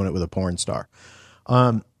off doing it with a porn star.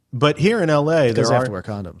 But here in LA, they have to wear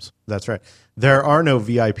condoms. That's right. There are no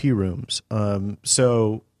VIP rooms.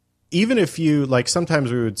 So even if you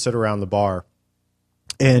sometimes we would sit around the bar,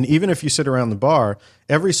 and even if you sit around the bar,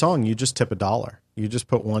 every song you just tip $1. You just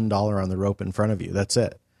put $1 on the rope in front of you. That's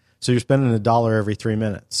it. So you're spending $1 every 3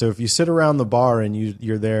 minutes. So if you sit around the bar and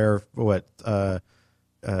you're there, so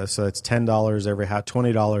it's $10 every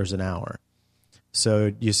 $20 an hour.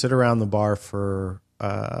 So you sit around the bar for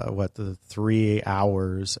the 3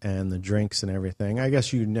 hours and the drinks and everything. I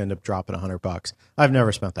guess you end up dropping $100. I've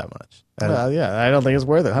never spent that much. I don't think it's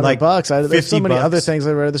worth it. $100. There's so many other things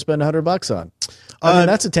I'd rather spend $100 on. I mean,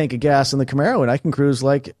 that's a tank of gas in the Camaro, and I can cruise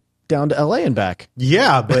down to LA and back.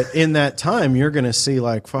 Yeah, but in that time, you're going to see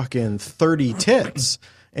fucking 30 tits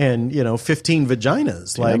and 15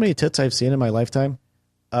 vaginas. Do you know how many tits I've seen in my lifetime?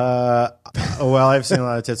 Well, I've seen a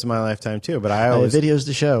lot of tits in my lifetime too, but I have videos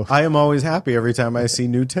to show. I am always happy every time I see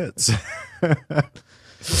new tits.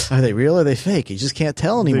 Are they real or are they fake? You just can't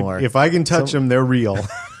tell anymore. If I can touch them, they're real.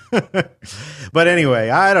 But anyway,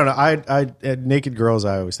 I don't know. Naked girls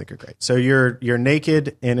I always think are great. So you're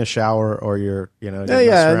naked in a shower, or you're you're messing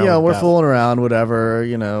around with we're fooling around, whatever,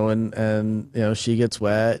 and she gets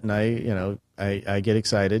wet, and I get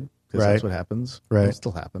excited. Because that's what happens. Right. It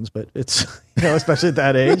still happens, but it's, especially at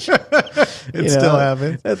that age. It still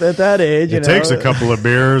happens. At that age, it takes a couple of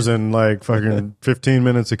beers and like fucking 15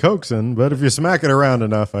 minutes of coaxing, but if you smack it around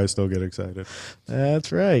enough, I still get excited.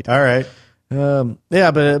 That's right. All right.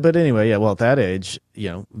 But anyway, well, at that age,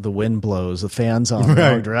 the wind blows, the fan's on the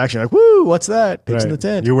wrong direction. Like, woo, what's that? Pitching the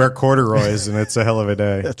tent. You wear corduroys, and it's a hell of a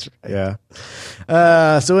day. That's right.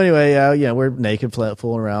 Yeah. So anyway, we're naked,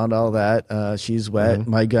 fooling around, all that. She's wet.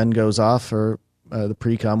 Mm-hmm. My gun goes off for the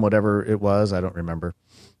pre-cum, whatever it was. I don't remember.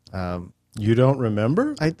 You don't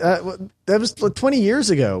remember? That was 20 years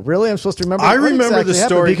ago. Really? I'm supposed to remember? I remember exactly the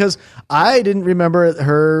story. Because I didn't remember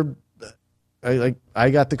her. I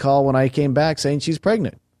got the call when I came back saying she's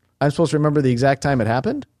pregnant. I'm supposed to remember the exact time it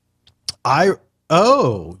happened? Okay.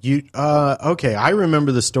 I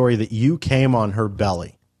remember the story that you came on her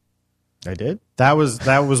belly. I did? That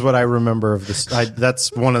was what I remember of this.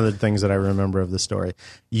 That's one of the things that I remember of the story.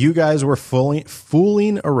 You guys were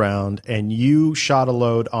fooling around, and you shot a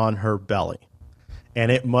load on her belly,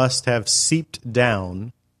 and it must have seeped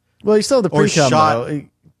down. Well, you still have the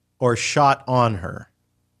pre-cum, or shot on her.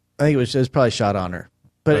 I think it was probably shot on her.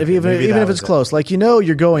 But okay, even if it's close, like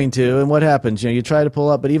you're going to, and what happens? You try to pull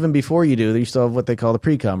up, but even before you do, you still have what they call the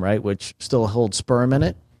pre-cum, right? Which still holds sperm in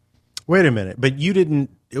it. Wait a minute, but you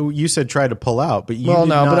didn't. You said try to pull out, but you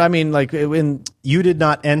but I mean, like when you did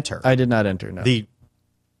not enter. I did not enter.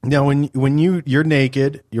 No. When you're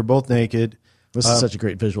naked, you're both naked. This is such a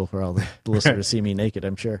great visual for all the listeners to see me naked,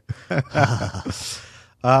 I'm sure.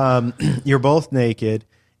 You're both naked,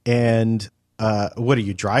 and what are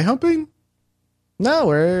you, dry humping?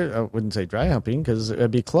 No, I wouldn't say dry humping because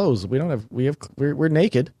it'd be clothes. We're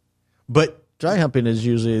naked. But dry humping is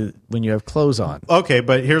usually when you have clothes on. Okay,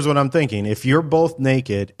 but here's what I'm thinking. If you're both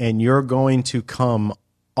naked and you're going to come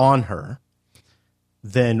on her,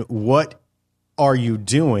 then what are you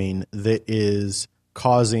doing that is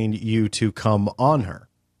causing you to come on her?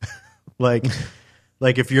 like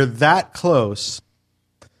if you're that close,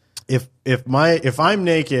 if I'm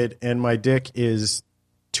naked and my dick is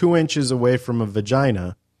 2 inches away from a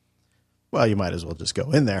vagina, well, you might as well just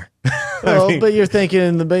go in there. Well, but you're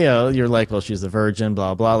thinking, you're like, well, she's the virgin,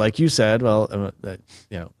 blah blah. Like you said, well,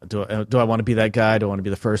 do I want to be that guy? Do I want to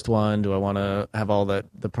be the first one? Do I want to have all the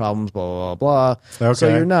problems? Blah blah blah. Okay. So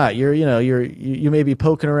you're not. You may be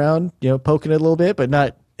poking around, poking it a little bit, but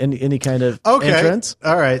not any kind of entrance.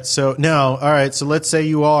 All right. So now, So let's say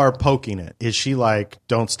you are poking it. Is she like,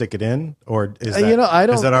 don't stick it in, or is that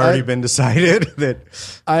has that already been decided? That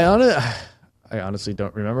I honestly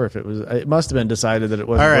don't remember if it was. It must have been decided that it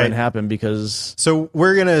wasn't going to happen because. So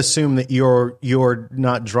we're going to assume that you're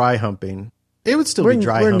not dry humping. It would still be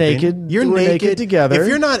dry humping. Naked. We're naked together. If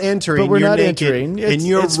you're not entering, but we're you're not naked, entering. And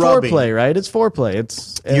you're it's rubbing. Foreplay, right? It's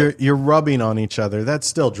foreplay. You're rubbing on each other. That's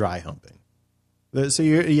still dry humping. So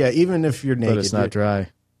even if you're naked, but it's not dry.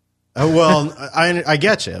 Oh well, I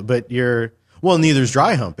get you, but neither's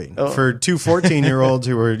dry humping for two 14-year-olds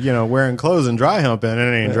who are wearing clothes and dry humping.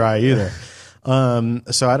 It ain't dry either.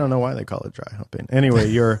 So I don't know why they call it dry humping.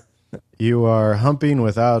 Anyway, you are humping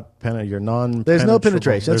without you're non. There's no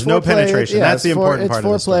penetration. There's no penetration. That's the important part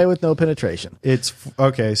of the story. It's foreplay with no penetration. It's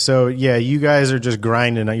okay. So you guys are just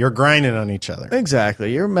grinding. You're grinding on each other.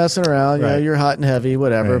 Exactly. You're messing around. Right. You're hot and heavy,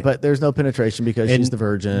 whatever. Right. But there's no penetration because she's the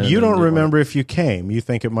virgin. You don't remember if you came. You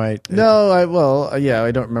think it might. No. I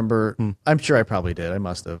don't remember. I'm sure I probably did. I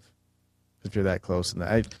must have. If you're that close, and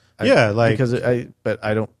but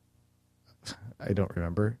I don't. I don't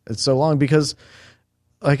remember. It's so long because,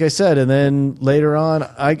 like I said, and then later on,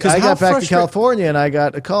 I got back to California and I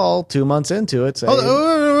got a call 2 months into it saying,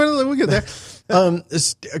 we'll get there.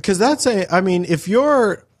 Because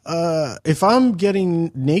if I'm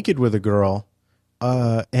getting naked with a girl,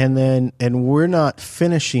 and we're not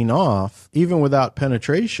finishing off even without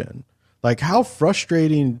penetration, like how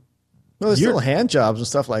frustrating. Well, there's still hand jobs and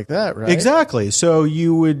stuff like that, right? Exactly. So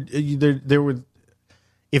you would there would.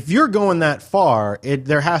 If you're going that far,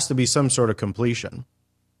 there has to be some sort of completion,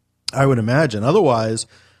 I would imagine. Otherwise,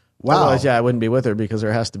 I wouldn't be with her because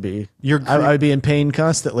there has to be. I'd be in pain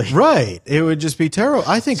constantly. Right. It would just be terrible.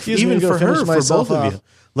 I think even for her, for both of you,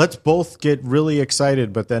 let's both get really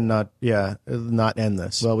excited, but then not end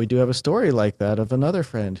this. Well, we do have a story like that of another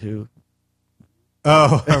friend who.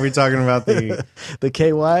 Oh, are we talking about the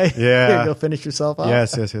KY? Yeah, go finish yourself off.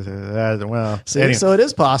 Yes. Well, anyway. So it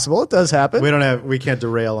is possible. It does happen. We can't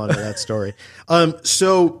derail onto that story.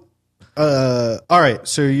 So All right.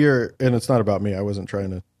 So and it's not about me. I wasn't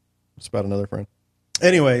trying to. It's about another friend.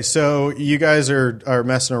 Anyway, so you guys are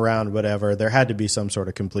messing around, whatever. There had to be some sort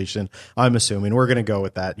of completion. I'm assuming we're going to go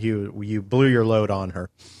with that. You blew your load on her,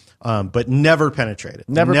 but never penetrated.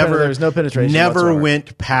 There was no penetration. Never whatsoever.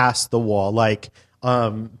 went past the wall. Like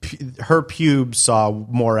her pubes saw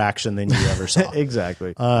more action than you ever saw.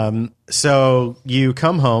 Exactly. So you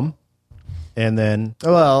come home, and then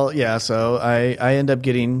Well, yeah. So I end up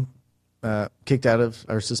getting kicked out of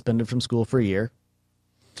or suspended from school for a year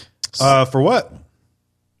for what?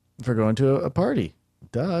 for going to a party.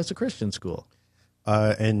 Duh, it's a Christian school.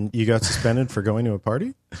 And you got suspended for going to a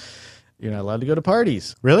party? You're not allowed to go to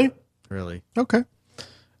parties. Really? Really. Okay.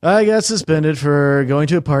 I got suspended for going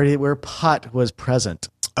to a party where pot was present.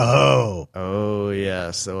 Oh. Oh,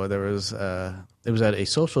 yeah. So there was, it was at a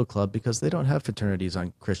social club because they don't have fraternities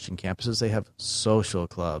on Christian campuses. They have social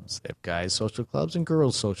clubs. They have guys' social clubs and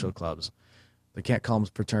girls' social clubs. They can't call them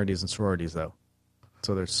fraternities and sororities, though.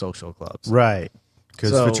 So they're social clubs. Right.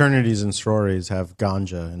 Because So- fraternities and sororities have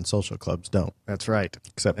ganja and social clubs don't. That's right.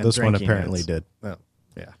 Except And this one drinking apparently heads. did. Oh,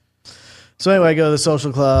 yeah. So anyway, I go to the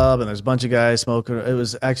social club, and there's a bunch of guys smoking. It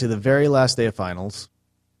was actually the very last day of finals,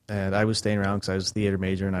 and I was staying around because I was a theater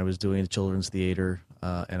major, and I was doing children's theater,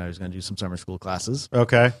 and I was going to do some summer school classes.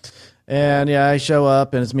 Okay. And yeah, I show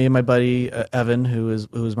up, and it's me and my buddy Evan, who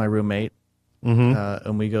was my roommate. Mm-hmm.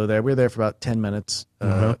 And we go there. We're there for about 10 minutes,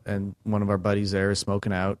 and one of our buddies there is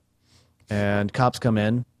smoking out, and cops come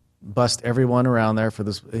in, bust everyone around there for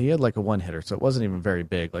this. He had like a one hitter, so it wasn't even very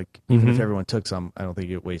big. Like even if everyone took some, I don't think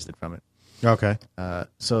you get wasted from it. Okay.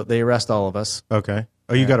 So they arrest all of us. Okay.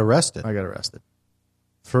 Oh, you got arrested. I got arrested.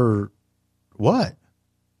 For what?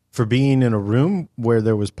 For being in a room where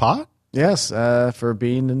there was pot? Yes, for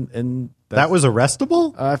being in That was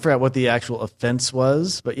arrestable? I forgot what the actual offense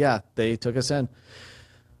was, but yeah, they took us in.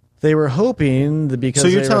 They were hoping that because So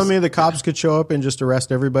you're they telling arrest- me the cops could show up and just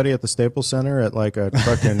arrest everybody at the Staples Center at like a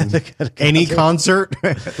fucking any concert?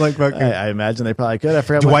 Like fucking I imagine they probably could. I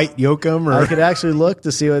forgot Dwight Yoakam or I could actually look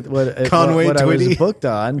to see what Conway I was Twitty. booked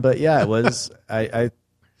on, but yeah, it was I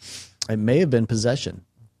may have been possession.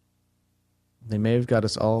 They may have got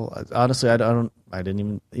us all. Honestly, I didn't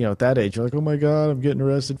even, at that age, you're like, oh my God, I'm getting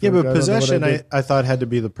arrested. For Yeah, but I don't know what possession, did. I thought had to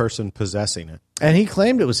be the person possessing it. And he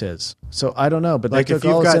claimed it was his. So I don't know. But Like, they if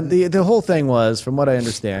took all you've this, and the whole thing was, from what I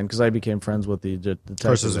understand, because I became friends with the detective Of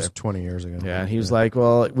course, this there. was 20 years ago. Yeah, and he was like,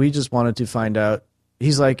 well, we just wanted to find out.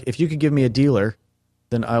 He's like, if you could give me a dealer,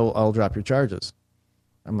 then I'll drop your charges.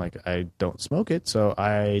 I'm like, I don't smoke it, so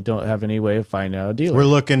I don't have any way of finding out a dealer. We're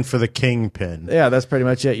looking for the kingpin. Yeah, that's pretty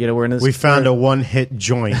much it. We're in this. We found a one-hit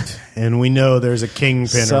joint, and we know there's a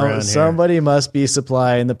kingpin around here. Somebody must be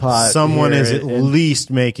supplying the pot. Someone here, is at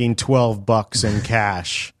least making $12 in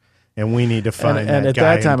cash, and we need to find that and at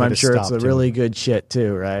guy that time, and put I'm a sure it's stop a to really it. good shit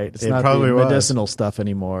too, right? It's It not probably the was. medicinal stuff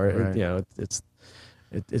anymore. Right.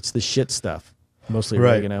 It's the shit stuff, mostly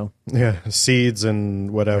Right. oregano. Yeah, seeds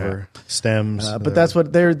and whatever stems. But that's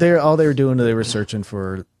what they're all they were doing. They were searching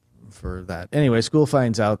for that. Anyway, school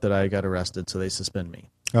finds out that I got arrested, so they suspend me.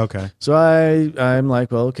 okay. So I'm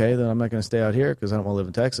like, well, okay, then I'm not going to stay out here because I don't want to live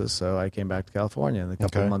in Texas. So I came back to California, and a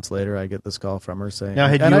couple Okay. of months later, I get this call from her saying, Now,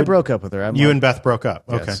 had and you I and- broke up with her. I'm You like, and Beth broke up.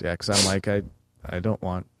 Okay. yes, yeah, because I'm like, I don't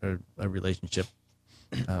want a relationship,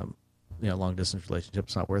 long distance relationship.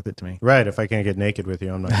 It's not worth it to me. Right. If I can't get naked with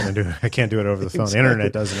you, I'm not going to do it. I can't do it over the phone. Exactly.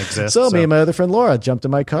 Internet doesn't exist. So me and my other friend Laura jumped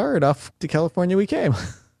in my car and off to California we came.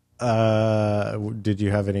 Did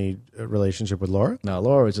you have any relationship with Laura? No,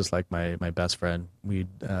 Laura was just like my best friend. We'd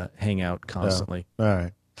hang out constantly. All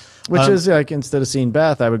right. Which is like, instead of seeing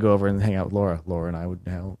Beth, I would go over and hang out with Laura. Laura and I would,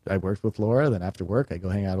 I worked with Laura. Then after work, I go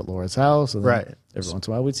hang out at Laura's house. And then Right. every once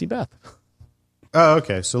in a while, we'd see Beth. Oh,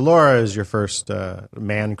 okay. So Laura is your first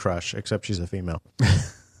man crush, except she's a female. All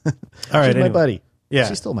right. She's my anyway. buddy. Yeah.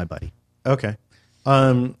 She's still my buddy. Okay.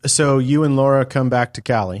 So you and Laura come back to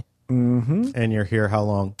Cali, and you're here how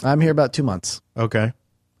long? I'm here about 2 months. Okay.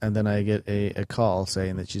 And then I get a call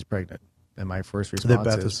saying that she's pregnant. And my first response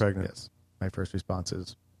Beth is pregnant. Yes. My first response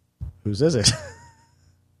is, whose is it?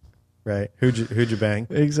 Right. Who'd you bang?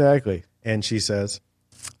 Exactly. And she says,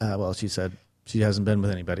 Well, she said she hasn't been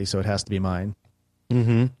with anybody, so it has to be mine.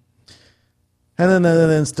 mm-hmm. And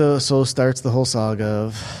then so starts the whole saga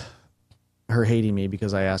of her hating me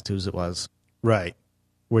because I asked whose it was. Right.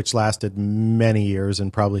 Which lasted many years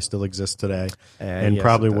and probably still exists today, and yes,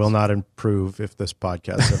 probably it will does. not improve if this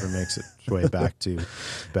podcast ever makes its way back to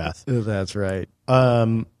Beth. That's right.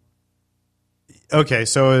 Okay,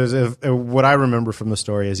 so what I remember from the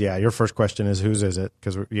story is, yeah, your first question is whose is it?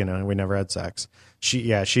 Because we never had sex.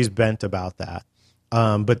 She's bent about that.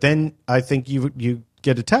 But then I think you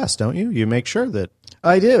get a test, don't you? You make sure that.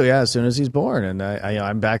 I do, yeah. As soon as he's born, and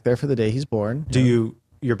I'm back there for the day he's born.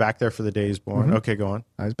 You're back there for the day he's born? Mm-hmm. Okay, go on.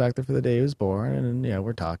 I was back there for the day he was born, and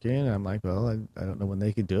we're talking, and I'm like, well, I don't know when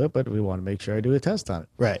they could do it, but we want to make sure I do a test on it.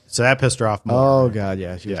 Right. So that pissed her off more. Oh God,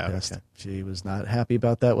 yeah, she was Yeah, pissed. okay. She was not happy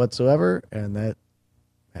about that whatsoever, and that,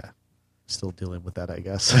 still dealing with that, I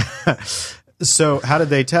guess. So how did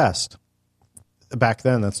they test? Back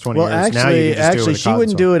then, that's 20 Well, years. Now you can just do it actually, with a she cotton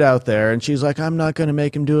wouldn't swab. do it out there, and she's like, "I'm not going to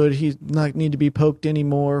make him do it. He's not need to be poked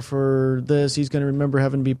anymore for this. He's going to remember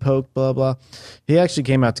having to be poked." Blah blah. He actually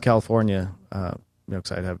came out to California,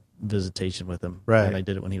 because I'd have visitation with him, Right. And I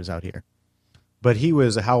did it when he was out here. But he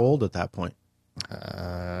was how old at that point?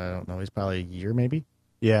 I don't know. He's probably a year, maybe.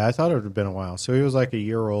 Yeah, I thought it would have been a while. So he was like a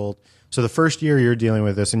year old. So the first year you're dealing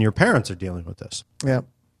with this, and your parents are dealing with this, Yeah.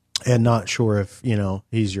 and not sure if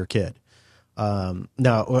he's your kid. Now,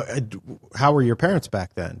 how were your parents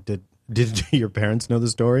back then? Did your parents know the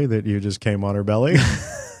story that you just came on her belly?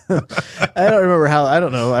 I don't remember how. I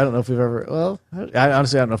don't know. I don't know if we've ever. Well, I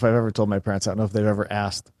honestly don't know if I've ever told my parents. I don't know if they've ever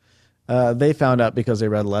asked. They found out because they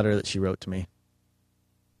read a letter that she wrote to me.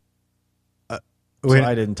 So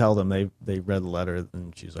I didn't tell them. They read the letter,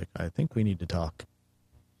 and she's like, "I think we need to talk."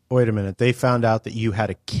 Wait a minute. They found out that you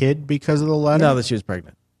had a kid because of the letter? No, that she was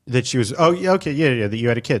pregnant. That she was. Oh, yeah, okay, yeah. That you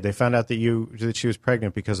had a kid. They found out that she was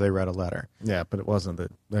pregnant because they read a letter. Yeah, but it wasn't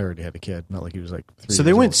that they already had a kid. Not like he was like 3 So they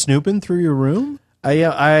years went old. snooping through your room? I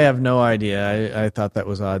have no idea. I thought that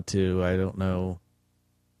was odd too. I don't know.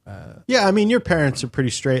 Yeah, I mean, your parents are pretty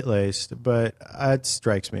straight laced, but it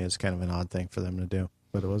strikes me as kind of an odd thing for them to do.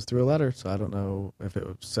 But it was through a letter, so I don't know if it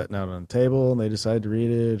was sitting out on the table and they decided to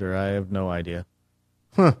read it, or I have no idea.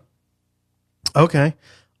 Okay.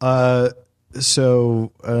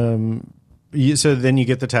 So then you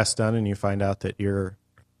get the test done and you find out that you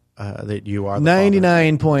are the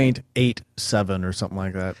 99.87 or something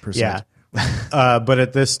like that father. Yeah. percent. But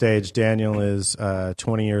at this stage, Daniel is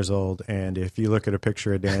 20 years old, and if you look at a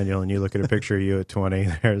picture of Daniel and you look at a picture of you at 20,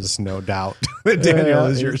 there's no doubt that Daniel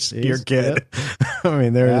is your kid. I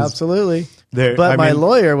mean, there is Absolutely. There, But I my mean,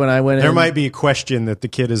 lawyer, when I went in, there might be a question that the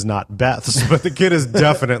kid is not Beth's, but the kid is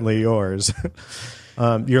definitely yours.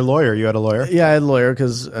 Your lawyer, you had a lawyer? Yeah, I had a lawyer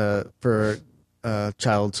because for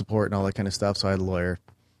child support and all that kind of stuff. So I had a lawyer.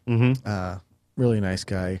 Mm-hmm. Really nice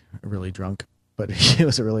guy, really drunk, but he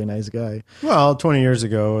was a really nice guy. Well, 20 years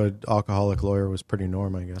ago, an alcoholic lawyer was pretty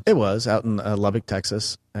norm, I guess. It was out in Lubbock,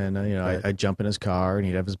 Texas, and Right. I'd jump in his car and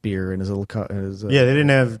he'd have his beer in his little car. Yeah, they didn't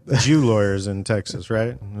have Jew lawyers in Texas,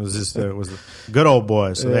 right? It was just it was a good old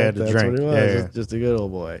boy, so they had to that's drink. What he was. Yeah. Just a good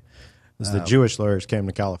old boy. As the Jewish lawyers came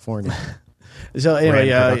to California. So anyway, ran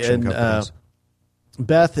yeah, production and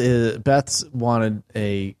companies. Beth's wanted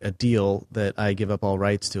a deal that I give up all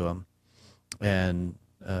rights to him, and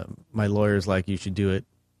my lawyer's like, you should do it,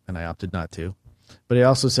 and I opted not to. But he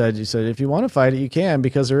also said, if you want to fight it, you can,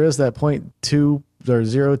 because there is that 0.2 or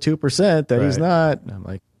 0.02% that he's Right. not. And I'm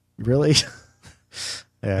like, really?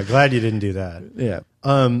 Yeah, glad you didn't do that. Yeah.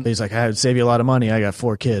 He's like, I would save you a lot of money. I got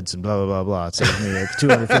 4 kids and blah, blah, blah, blah. It saved me like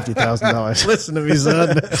 $250,000. Listen to me, son.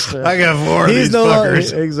 I got 4 of He's these no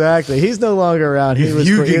fuckers. longer, exactly. He's no longer around. He was If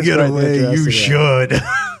you he can was get quite away, you interested in should.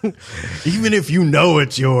 Even if you know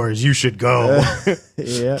it's yours, you should go. it.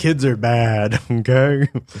 Yeah. Kids are bad, okay?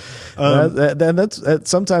 That's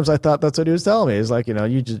sometimes I thought that's what he was telling me. He's like,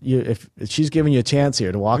 if she's giving you a chance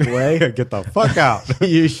here to walk away, Get the fuck out.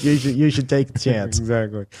 you should take the chance.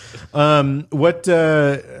 Exactly.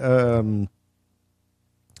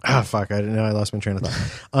 Fuck! I didn't know. I lost my train of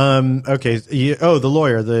thought. Okay. The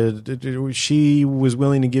lawyer. She was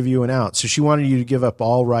willing to give you an out, so she wanted you to give up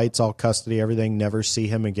all rights, all custody, everything, never see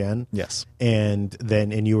him again. Yes, And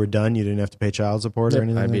you were done. You didn't have to pay child support or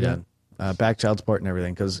anything. I'd be like done. Back child support and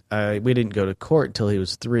everything, because we didn't go to court till he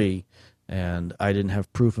was 3, and I didn't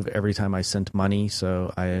have proof of every time I sent money,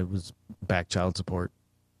 so I was back child support.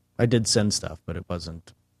 I did send stuff, but it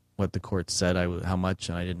wasn't what the court said how much,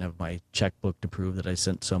 and I didn't have my checkbook to prove that I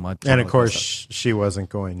sent so much. And of course, she wasn't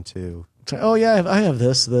going to. Oh yeah, I have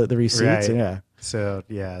this, the receipts. Right. Yeah.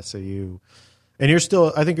 So you, and you're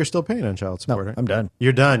still. I think you're still paying on child No, support. Right? I'm done.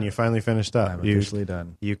 You're done. You finally finished up. I'm officially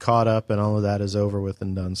done. You caught up, and all of that is over with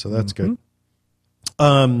and done. So that's Mm-hmm.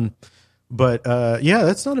 good. But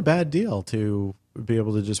that's not a bad deal to be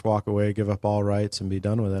able to just walk away, give up all rights, and be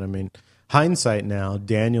done with it. I mean, hindsight now,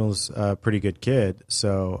 Daniel's a pretty good kid,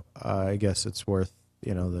 so I guess it's worth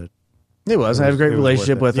the. It was. I have a great it was worth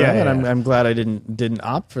relationship it. with Yeah, him, and yeah. I'm glad I didn't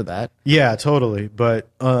opt for that, Yeah, totally. But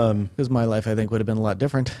because my life I think would have been a lot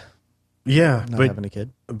different yeah, not but having a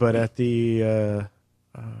kid. But at the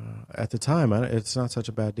time, it's not such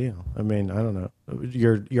a bad deal. I mean, I don't know.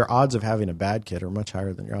 your odds of having a bad kid are much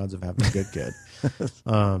higher than your odds of having a good kid.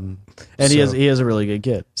 And he is a really good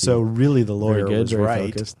kid. So really, the lawyer Very good, was very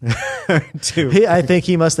right. focused. I I think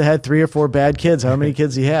he must have had 3 or 4 bad kids. How many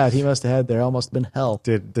kids he had? He must have had. There almost been hell.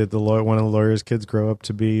 Did the lawyer, one of the lawyer's kids, grow up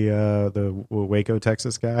to be the Waco,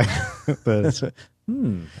 Texas guy? That's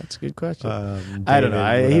a good question. I David, don't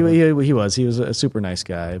know. whatever. He was a super nice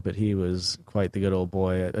guy, but he was quite the good old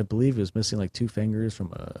boy. I believe he was missing like 2 fingers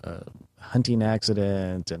from a hunting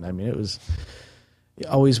accident, and I mean he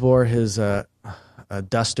always wore his a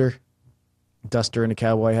duster and a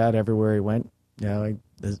cowboy hat everywhere he went. You know,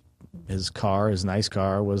 his nice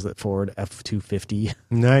car was that Ford F-250.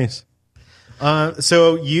 Nice.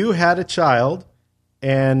 So you had a child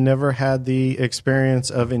and never had the experience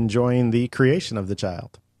of enjoying the creation of the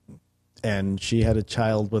child. And she had a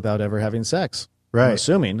child without ever having sex. Right. I'm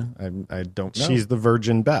assuming. I don't know. She's the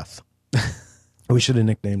Virgin Beth. We should have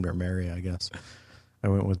nicknamed her Mary, I guess. I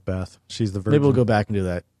went with Beth. She's the Virgin. Maybe we'll go back and do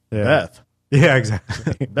that. Yeah. Beth. Yeah,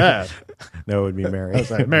 exactly. Beth. No, it would be Mary.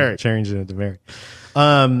 That's right, Mary. Changing it to Mary.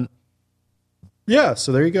 Yeah,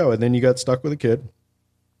 so there you go. And then you got stuck with a kid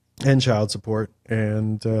and child support,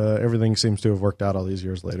 and everything seems to have worked out all these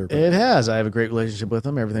years later. But It has. I have a great relationship with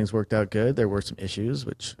him. Everything's worked out good. There were some issues,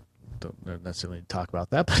 which don't necessarily talk about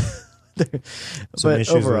that. some but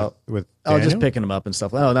issues overall, with oh, just Daniel? picking him up and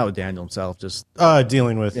stuff. Oh, not with Daniel himself, just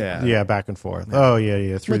Dealing with, Yeah. back and forth. Oh,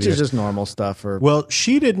 yeah, through which the is just normal stuff. Or Well,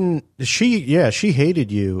 she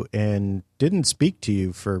hated you and didn't speak to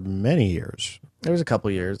you for many years. there was a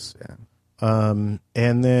couple years. Yeah.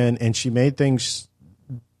 And she made things.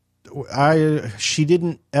 She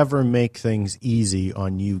didn't ever make things easy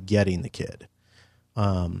on you getting the kid.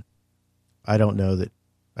 I don't know that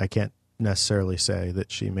I can't necessarily say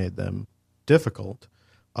that she made them difficult.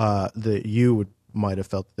 That you might have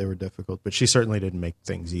felt that they were difficult, but she certainly didn't make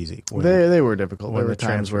things easy. They were difficult. when There were the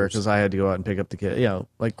times where, transfers- because I had to go out and pick up the kid,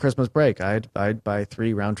 like Christmas break, I'd buy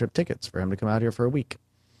 3 round trip tickets for him to come out here for a week.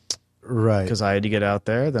 Right. Because I had to get out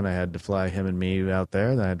there, then I had to fly him and me out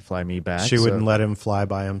there, then I had to fly me back. She wouldn't let him fly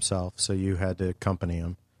by himself, so you had to accompany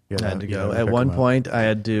him. I had to You go. had At pick one him up. point, I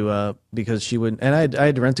had to, because she wouldn't, and I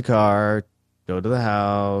had to rent a car, go to the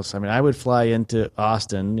house. I mean, I would fly into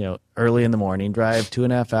Austin, early in the morning, drive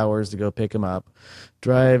 2.5 hours to go pick him up,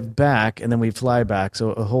 drive back, and then we'd fly back. So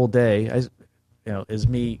a whole day, is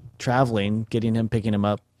me traveling, getting him, picking him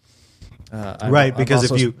up. Right, I'm because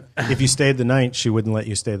also- if you stayed the night, she wouldn't let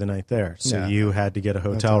you stay the night there. So Yeah. you had to get a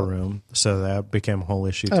hotel room. So that became a whole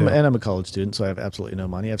issue too. And I'm a college student, so I have absolutely no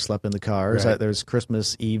money. I've slept in the cars. Right. There's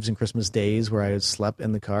Christmas Eves and Christmas Days where I had slept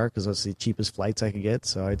in the car because that's the cheapest flights I could get.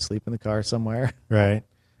 So I'd sleep in the car somewhere. Right.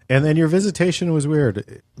 And then your visitation was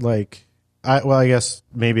weird. Like, I guess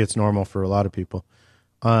maybe it's normal for a lot of people.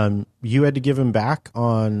 You had to give him back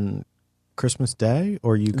on Christmas Day,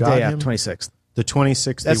 or you got Day him 26th. the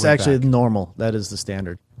 26th. That's he went actually back. normal. That is the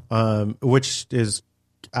standard. Which is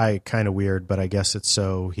kind of weird, but I guess it's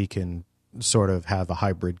so he can sort of have a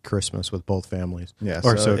hybrid Christmas with both families. Yeah,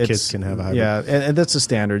 or so it's- kids can have a hybrid. Yeah, and that's the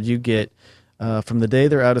standard. You get from the day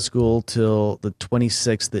they're out of school till the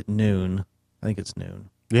 26th at noon. I think it's noon.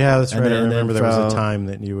 Yeah, that's And right. then- I and then remember there was a from- time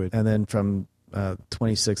that you would. And then from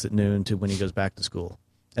 26th at noon to when he goes back to school.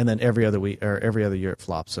 And then every other week or every other year it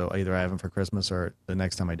flops. So either I have him for Christmas or the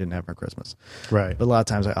next time I didn't have him for Christmas. Right. But a lot of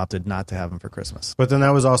times I opted not to have him for Christmas. But then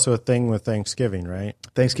that was also a thing with Thanksgiving, right?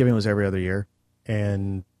 Thanksgiving was every other year.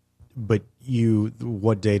 But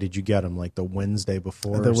what day did you get him? Like the Wednesday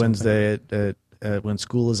before? The or something? Wednesday at when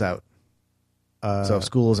school is out. So if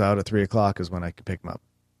school is out at 3:00 is when I could pick him up.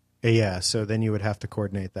 Yeah, so then you would have to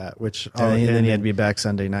coordinate that, which And then he had to be back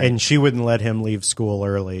Sunday night. and she wouldn't let him leave school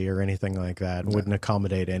early or anything like that. Wouldn't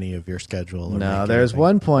accommodate any of your schedule. Or No, make there's anything.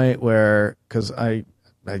 one point where because I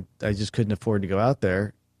just couldn't afford to go out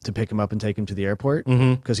there to pick him up and take him to the airport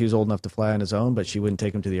because he was old enough to fly on his own, but she wouldn't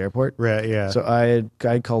take him to the airport. Right? Yeah. So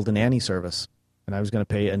I called a nanny service, and I was going to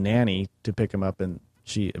pay a nanny to pick him up, and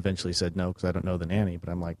she eventually said no because I don't know the nanny. But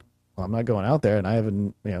I'm like, well, I'm not going out there, and I have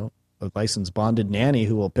a licensed bonded nanny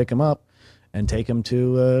who will pick him up and take him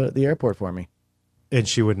to the airport for me. and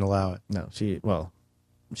she wouldn't allow it. No,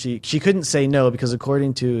 she couldn't say no because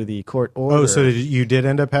according to the court order. Oh, so you did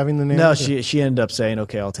end up having the nanny? no, she ended up saying,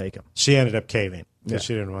 okay, I'll take him. She ended up caving because Yeah.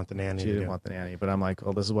 she didn't want the nanny. She to didn't do it. want the nanny, but I'm like,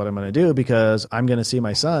 well, this is what I'm going to do because I'm going to see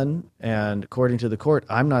my son, and according to the court,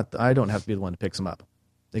 I don't have to be the one that picks him up.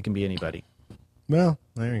 It can be anybody. Well,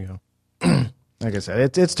 there you go. Like I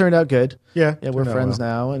said, it's turned out good. Yeah, Yeah, we're turned out friends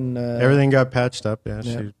well. now, and Everything got patched up. Yeah,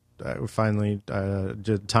 Yeah. she finally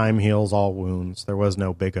time heals all wounds. There was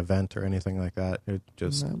no big event or anything like that. It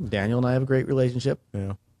just Daniel and I have a great relationship.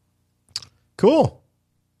 yeah, cool.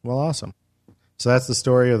 Well, awesome. So that's the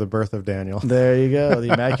story of the birth of Daniel. There you go.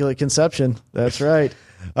 The Immaculate Conception. That's right.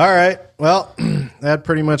 All right. Well, that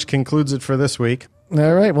pretty much concludes it for this week.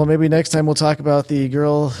 All right. Well, maybe next time we'll talk about the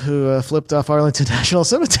girl who flipped off Arlington National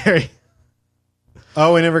Cemetery.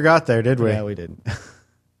 Oh, we never got there, did we? Yeah, we didn't.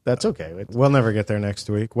 That's okay. We'll never get there next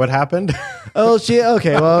week. What happened?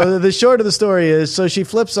 Okay. Well, the short of the story is, so she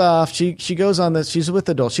flips off. She goes on this. She's with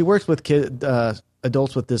adults. She works with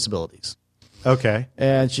adults with disabilities. Okay.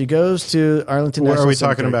 And she goes to Arlington National Are we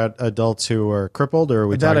Cemetery. talking about adults who are crippled, or are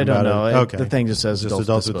we That talking I don't about know. Okay. The thing just says just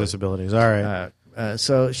adults with with disabilities. All right.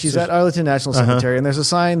 So she's at Arlington National Cemetery, and there's a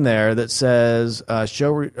sign there that says,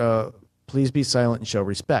 please be silent and show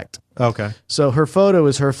respect. Okay. So her photo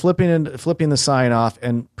is her flipping the sign off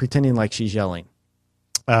and pretending like she's yelling.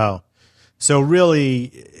 Oh. So really,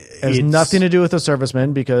 It has nothing to do with the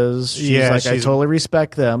servicemen, because she's I totally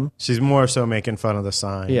respect them. She's more so making fun of the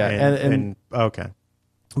sign. Yeah, and okay.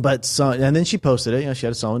 But and then she posted it. She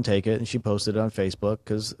had someone take it, and she posted it on Facebook,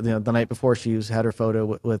 because the night before she had her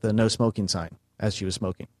photo with a no smoking sign as she was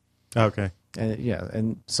smoking. Okay.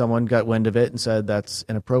 And someone got wind of it and said that's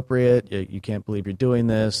inappropriate. You can't believe you're doing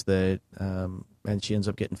this. And she ends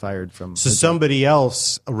up getting fired from. So somebody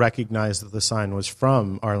else recognized that the sign was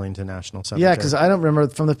from Arlington National Cemetery. Yeah, because I don't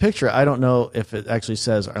remember from the picture. I don't know if it actually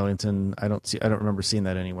says Arlington. I don't remember seeing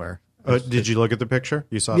that anywhere. Did you look at the picture?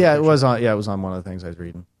 You saw? Yeah, the it was on. Yeah, it was on one of the things I was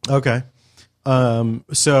reading. Okay.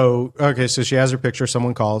 So she has her picture.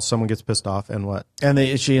 Someone calls. Someone gets pissed off, and what?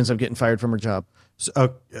 And she ends up getting fired from her job.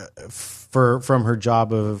 So, from her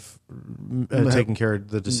job of taking care of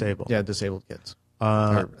the disabled. Yeah, disabled kids.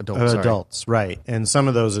 Or adults. Adults, right? And some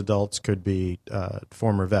of those adults could be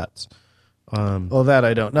former vets. Well, that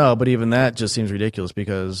I don't know, but even that just seems ridiculous,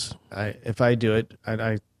 because if I do it,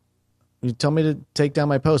 you tell me to take down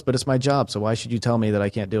my post, but it's my job, so why should you tell me that I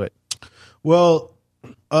can't do it? Well,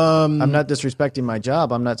 I'm not disrespecting my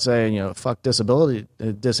job. I'm not saying, fuck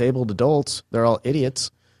disabled adults. They're all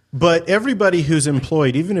idiots. But everybody who's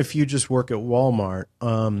employed, even if you just work at Walmart,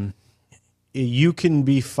 you can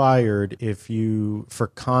be fired for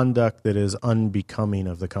conduct that is unbecoming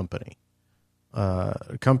of the company.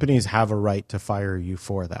 Companies have a right to fire you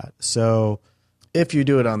for that. So, if you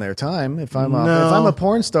do it on their time, if I'm a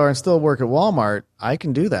porn star and still work at Walmart, I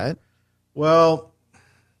can do that. Well,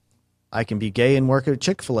 I can be gay and work at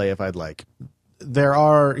Chick-fil-A if I'd like. There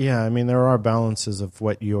are balances of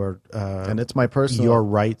what and it's my personal your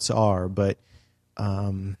rights are, but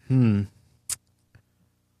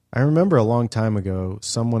I remember a long time ago,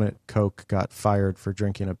 someone at Coke got fired for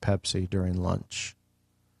drinking a Pepsi during lunch.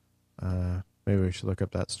 Maybe we should look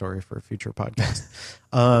up that story for a future podcast.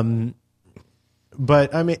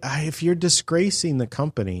 But I mean, if you're disgracing the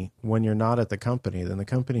company when you're not at the company, then the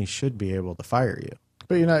company should be able to fire you.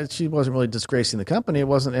 But she wasn't really disgracing the company. It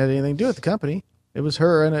had anything to do with the company. It was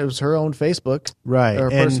her, and it was her own Facebook, right? Her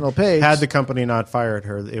personal page. Had the company not fired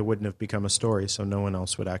her, it wouldn't have become a story, so no one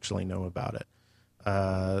else would actually know about it.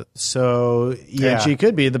 So yeah, and she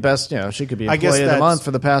could be the best. She could be employee of the month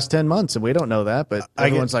for the past 10 months, and we don't know that. But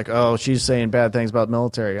everyone's like, "Oh, she's saying bad things about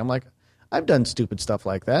military." I'm like, I've done stupid stuff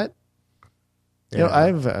like that. Yeah.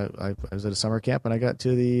 I was at a summer camp, and I got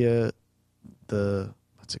to the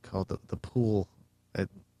what's it called, the pool at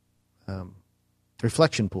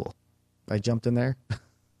reflection pool. I jumped in there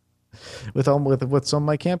with some of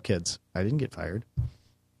my camp kids. I didn't get fired.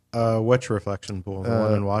 Which reflection pool? The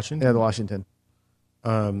one in Washington? Yeah, the Washington.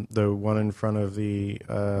 The one in front of the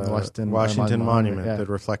Washington Monument yeah. that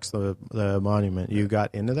reflects the monument. You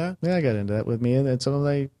got into that? Yeah, I got into that with me and some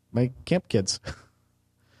of my camp kids.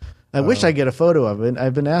 I wish I get a photo of it.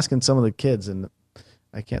 I've been asking some of the kids, and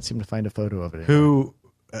I can't seem to find a photo of it. Who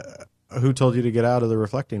told you to get out of the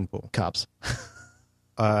reflecting pool? Cops.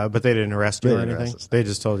 But they didn't arrest you or anything? They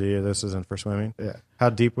just told you this isn't for swimming? Yeah.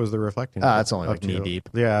 How deep was the reflecting pool? It's only like knee deep.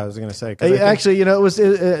 Yeah, I was going to say. Actually, it was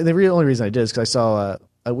the only reason I did is because I saw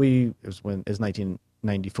it was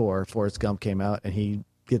 1994. Forrest Gump came out, and he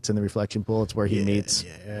gets in the reflection pool. It's where he meets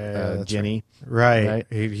Jenny. Right.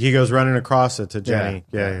 He goes running across it to Jenny.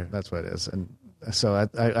 Yeah. That's what it is. And so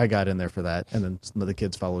I got in there for that, and then some of the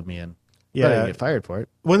kids followed me in. Yeah. But I didn't get fired for it.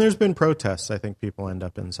 When there's been protests, I think people end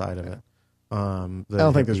up inside of it. I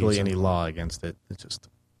don't think there's really any law against it. It's just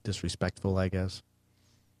disrespectful, I guess.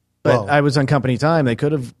 But I was on company time. They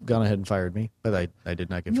could have gone ahead and fired me, but I did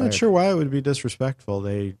not get fired. I'm not sure why it would be disrespectful.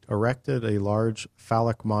 They erected a large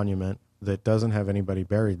phallic monument that doesn't have anybody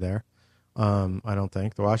buried there. I don't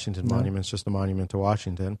think. The Washington Monument's just a monument to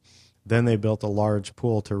Washington. Then they built a large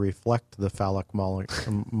pool to reflect the phallic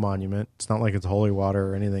monument. It's not like it's holy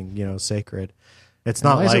water or anything, sacred. It's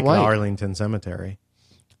not like Arlington Cemetery.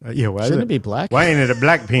 Yeah, why Shouldn't it be black? Why ain't it a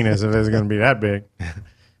black penis if it's going to be that big?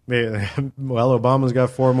 Well, Obama's got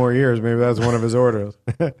 4 more years. Maybe that's one of his orders.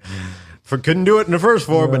 Couldn't do it in the first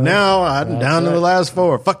 4, but now I'm down to the last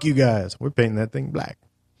 4. Fuck you guys. We're painting that thing black.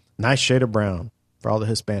 Nice shade of brown for all the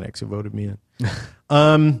Hispanics who voted me in.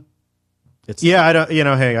 I don't.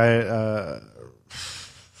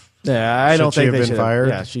 Hey, I don't think she have been fired.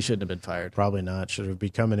 Yeah, she shouldn't have been fired. Probably not. Should it have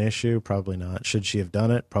become an issue? Probably not. Should she have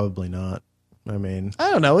done it? Probably not. I mean,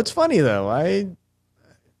 I don't know. It's funny though. I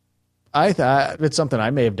thought it's something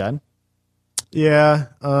I may have done. Yeah.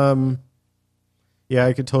 Yeah,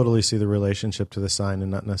 I could totally see the relationship to the sign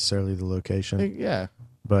and not necessarily the location. Yeah.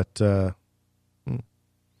 But I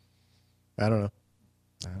don't know.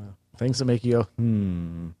 Things that make you go,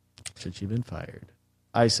 should she have been fired?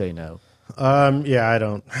 I say no. Yeah, I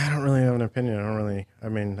don't really have an opinion. I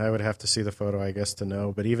mean, I would have to see the photo, I guess, to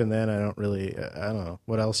know. But even then, I don't know.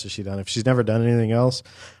 What else has she done? If she's never done anything else,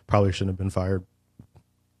 probably shouldn't have been fired.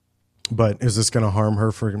 But is this going to harm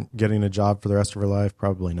her for getting a job for the rest of her life?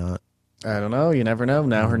 Probably not. I don't know. You never know.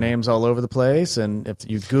 Now her name's all over the place, and if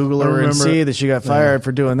you Google her and see that she got fired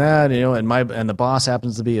for doing that, and the boss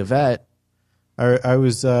happens to be a vet. I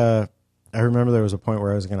remember there was a point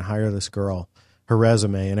where I was going to hire this girl. Her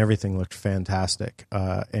resume and everything looked fantastic,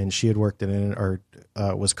 and she had worked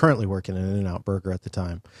was currently working in In-N-Out Burger at the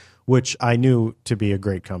time, which I knew to be a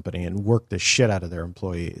great company and worked the shit out of their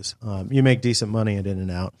employees. You make decent money at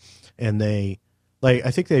In-N-Out, and I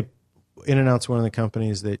think In-N-Out's one of the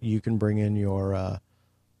companies that you can bring in your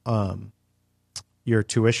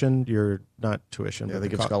tuition, they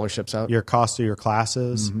give scholarships out, your cost of your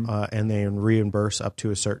classes, and they reimburse up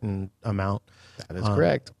to a certain amount. That is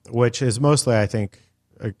correct. Which is mostly, I think,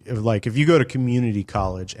 like if you go to community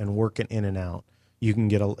college and work at In-N-Out, you can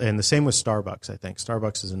get and the same with Starbucks. I think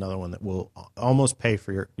Starbucks is another one that will almost pay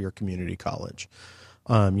for your community college.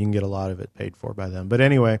 You can get a lot of it paid for by them. But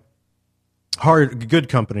anyway, good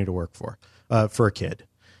company to work for a kid.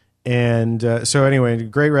 And so anyway,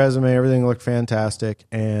 great resume. Everything looked fantastic.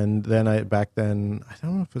 And then back then, I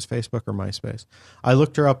don't know if it was Facebook or MySpace. I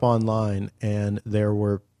looked her up online, and there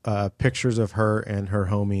were pictures of her and her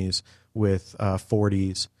homies with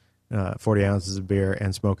 40 ounces of beer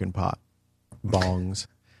and smoking pot, bongs.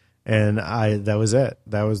 And that was it.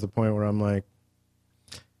 That was the point where I'm like,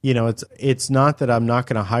 it's not that I'm not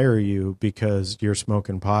going to hire you because you're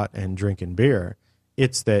smoking pot and drinking beer.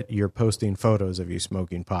 It's that you're posting photos of you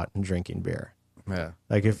smoking pot and drinking beer. Yeah.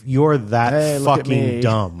 Like if you're that fucking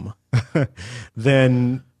dumb,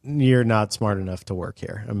 then you're not smart enough to work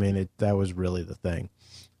here. I mean, that was really the thing.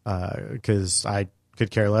 Because I could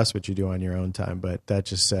care less what you do on your own time, but that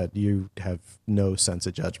just said you have no sense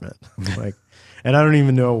of judgment. And I don't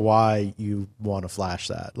even know why you want to flash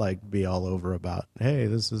that, be all over about, hey,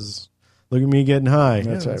 look at me getting high.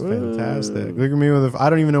 That's right. Fantastic. Look at me I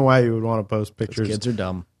don't even know why you would want to post pictures. Kids are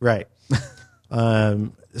dumb. Right.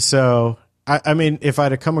 So, I mean, if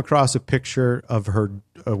I'd have come across a picture of her,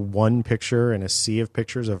 one picture in a sea of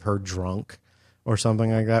pictures of her drunk or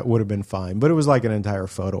something like that, would have been fine. But it was like an entire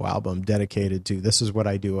photo album dedicated to, this is what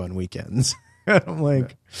I do on weekends. I'm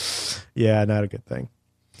like, yeah, not a good thing.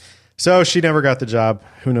 So she never got the job.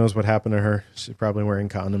 Who knows what happened to her? She's probably wearing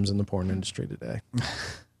condoms in the porn industry today.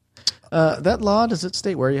 That law, does it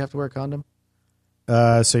state where you have to wear a condom?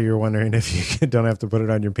 So you're wondering if you don't have to put it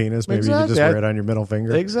on your penis? Maybe you can just wear it on your middle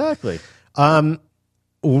finger? Exactly.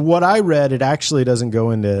 What I read, it actually doesn't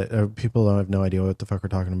go into people don't have no idea what the fuck we're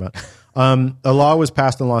talking about. A law was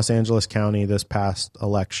passed in Los Angeles County this past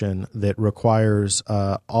election that requires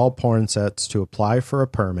all porn sets to apply for a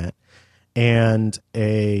permit. And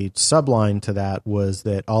a subline to that was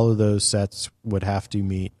that all of those sets would have to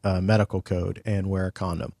meet medical code and wear a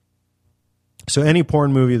condom. So any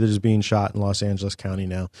porn movie that is being shot in Los Angeles County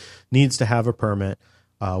now needs to have a permit,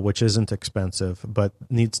 which isn't expensive, but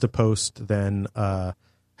needs to post then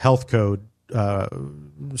health code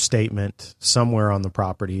statement somewhere on the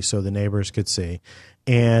property so the neighbors could see.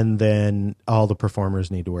 And then all the performers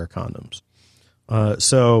need to wear condoms.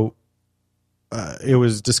 So it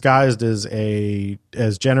was disguised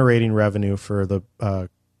as generating revenue for the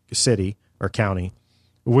city or county,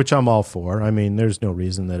 which I'm all for. I mean, there's no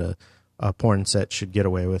reason that a porn set should get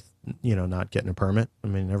away with, not getting a permit. I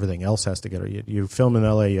mean, everything else has to get you film in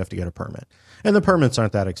LA, you have to get a permit. And the permits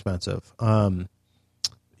aren't that expensive. I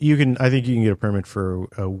think you can get a permit for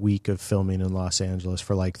a week of filming in Los Angeles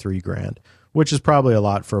for like $3,000, which is probably a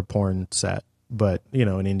lot for a porn set, but an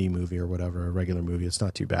indie movie or whatever, a regular movie, it's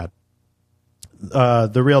not too bad.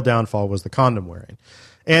 The real downfall was the condom wearing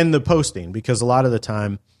and the posting, because a lot of the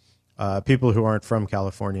time, people who aren't from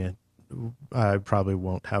California I probably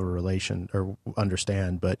won't have a relation or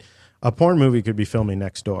understand, but a porn movie could be filming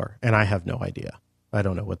next door, and I have no idea. I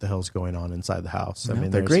don't know what the hell's going on inside the house. I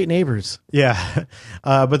mean, they're great neighbors. Yeah,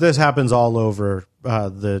 but this happens all over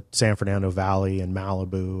the San Fernando Valley and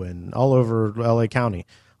Malibu and all over LA County.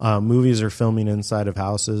 Movies are filming inside of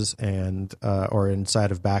houses and or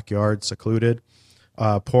inside of backyards, secluded.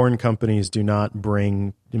 Porn companies do not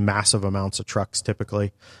bring massive amounts of trucks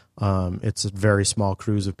typically. It's very small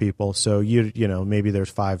crews of people. So you know, maybe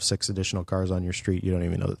there's 5-6 additional cars on your street. You don't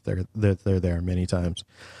even know that they're there many times.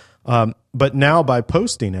 But now by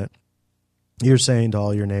posting it, you're saying to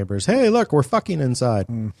all your neighbors, "Hey, look, we're fucking inside."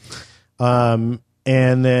 And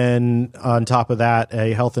then on top of that,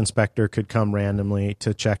 a health inspector could come randomly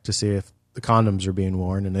to check to see if the condoms are being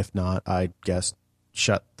worn, and if not, I guess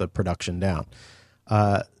shut the production down.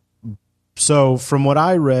 So from what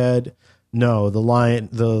I read, no, the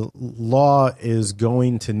law is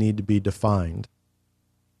going to need to be defined,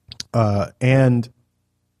 and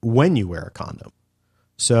when you wear a condom.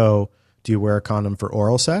 So, do you wear a condom for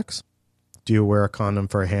oral sex? Do you wear a condom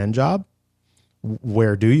for a hand job?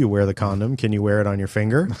 Where do you wear the condom? Can you wear it on your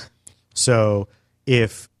finger? So,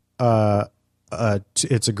 if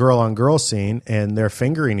it's a girl-on-girl scene and they're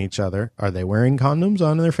fingering each other, are they wearing condoms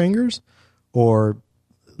on their fingers? Or,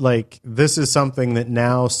 like, this is something that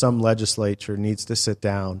now some legislature needs to sit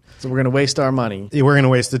down. So we're going to waste our money. We're going to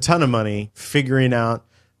waste a ton of money figuring out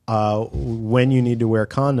when you need to wear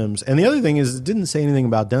condoms. And the other thing is, it didn't say anything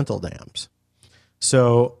about dental dams.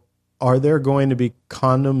 So are there going to be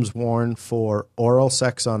condoms worn for oral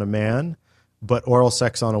sex on a man, but oral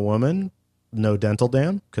sex on a woman, no dental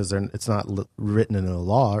dam? Because it's not written in the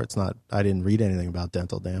law. It's not. I didn't read anything about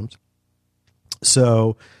dental dams.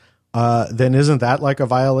 So then isn't that like a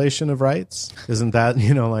violation of rights? Isn't that,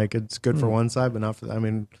 like it's good for one side, but not for,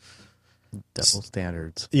 double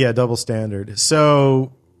standards. Yeah, double standard.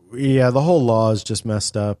 So yeah, the whole law is just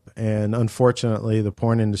messed up, and unfortunately, the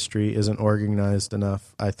porn industry isn't organized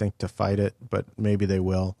enough, I think, to fight it. But maybe they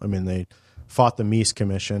will. I mean, they fought the Meese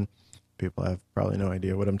Commission. People have probably no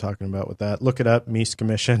idea what I'm talking about with that. Look it up, Meese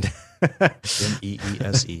Commission.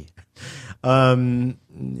 MEESE.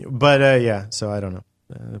 But yeah, so I don't know.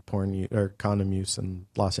 Porn or condom use in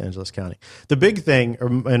Los Angeles County. The big thing,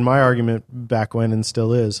 and my argument back when and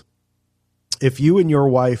still is, if you and your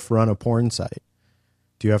wife run a porn site,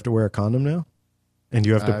 do you have to wear a condom now? And do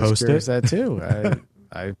you have to post it? That too.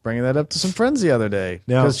 I bring that up to some friends the other day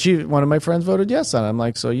Now, because one of my friends voted yes on it. I'm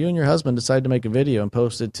like, so you and your husband decided to make a video and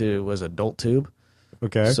post it to Adult Tube.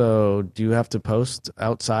 Okay. So do you have to post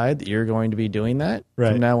outside that you're going to be doing that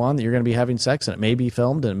from now on? That you're going to be having sex and it may be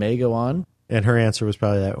filmed and it may go on. And her answer was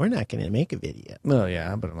probably that we're not going to make a video. Well,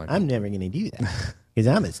 yeah, but I'm like, I'm never going to do that because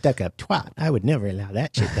I'm a stuck-up twat. I would never allow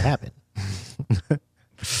that shit to happen.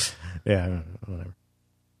 Yeah, whatever.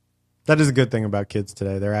 That is a good thing about kids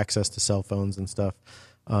today. Their access to cell phones and stuff.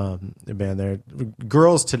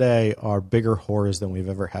 Girls today are bigger whores than we've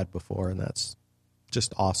ever had before, and that's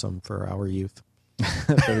just awesome for our youth.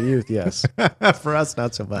 For the youth, yes. For us,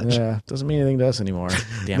 not so much. Yeah, doesn't mean anything to us anymore.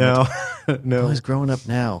 Damn it. No. He's growing up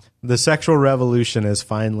now. The sexual revolution has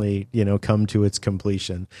finally, come to its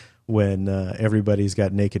completion when everybody's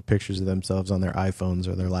got naked pictures of themselves on their iPhones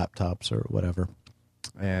or their laptops or whatever.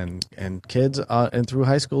 And kids and through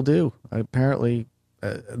high school do. Apparently,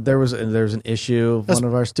 there was an issue. One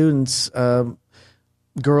of our students,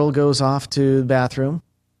 girl goes off to the bathroom.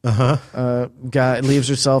 Guy leaves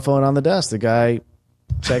her cell phone on the desk. The guy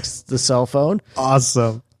checks the cell phone.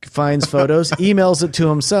 Awesome. Finds photos, emails it to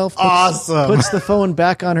himself. Puts the phone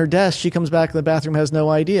back on her desk. She comes back in the bathroom, has no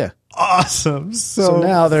idea. Awesome. So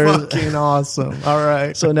now there's fucking awesome. All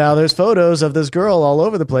right. So now there's photos of this girl all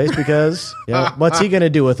over the place because what's he going to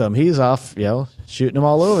do with them? He's off, shooting them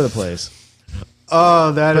all over the place.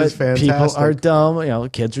 Oh, that is fantastic. People are dumb.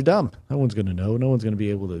 Kids are dumb. No one's going to know. No one's going to be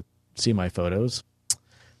able to see my photos.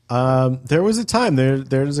 There was a time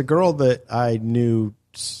there's a girl that I knew,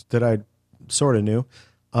 that I sort of knew,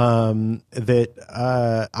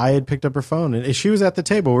 that I had picked up her phone, and she was at the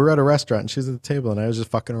table. We were at a restaurant, and she was at the table, and I was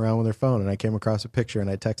just fucking around with her phone, and I came across a picture, and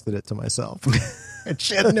I texted it to myself, and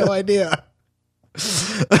she had no idea.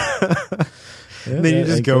 And then you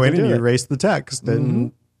just go in and you erase the text,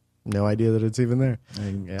 and no idea that it's even there.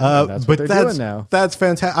 That's what they're doing now. That's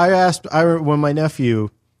fantastic. When my nephew,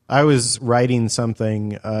 I was writing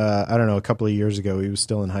something, I don't know, a couple of years ago. He was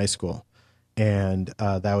still in high school. And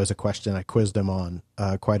that was a question I quizzed him on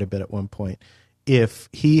quite a bit at one point. If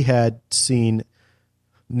he had seen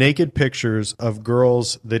naked pictures of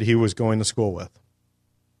girls that he was going to school with,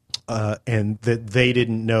 and that they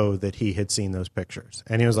didn't know that he had seen those pictures.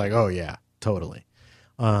 And he was like, oh, yeah, totally.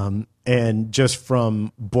 And just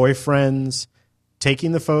from boyfriends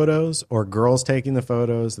taking the photos or girls taking the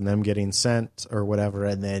photos and them getting sent or whatever,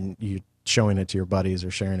 and then you showing it to your buddies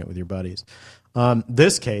or sharing it with your buddies.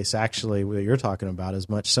 This case, actually, what you're talking about is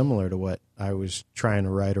much similar to what I was trying to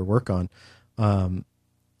write or work on.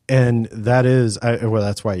 And that is, well,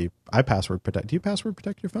 that's why I password protect. Do you password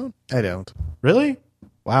protect your phone? I don't. Really?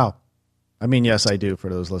 Wow. I mean, yes, I do for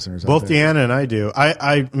those listeners. Both Deanna and I do.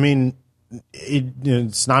 I mean,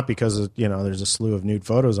 it's not because there's a slew of nude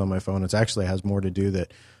photos on my phone. It actually has more to do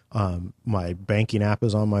that. My banking app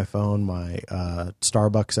is on my phone. My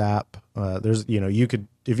Starbucks app. There's you could,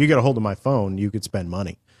 if you get a hold of my phone, you could spend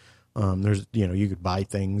money. There's you could buy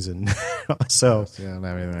things, and so I don't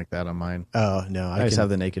have anything like that on mine. Oh no, I just have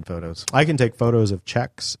the naked photos. I can take photos of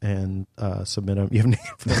checks and submit them. You have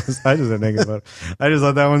naked photos. I just have naked photos. I just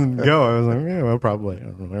let that one go. I was like, yeah, well, probably. I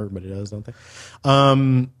don't know. Everybody does, don't they?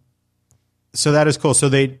 So that is cool. So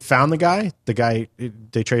they found the guy. The guy,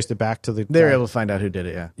 they traced it back to the. They were able to find out who did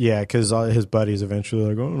it. Yeah. Yeah, because his buddies eventually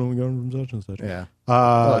like, oh no, we got him from such and such. Yeah.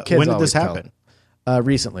 When did this happen?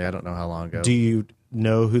 Recently. I don't know how long ago. Do you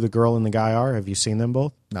know who the girl and the guy are? Have you seen them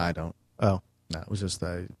both? No, I don't. Oh, no, it was just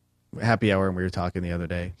a happy hour, and we were talking the other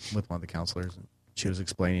day with one of the counselors, and she was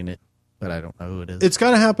explaining it, but I don't know who it is. It's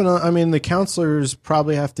got to happen. I mean, the counselors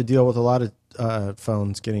probably have to deal with a lot of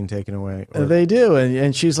phones getting taken away. They do,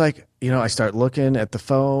 and she's like, I start looking at the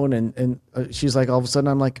phone, and she's like, all of a sudden,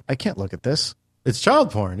 I'm like, I can't look at this. It's child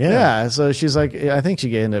porn, yeah. Yeah, so she's like, I think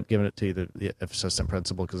she ended up giving it to the assistant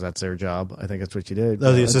principal because that's their job. I think that's what she did.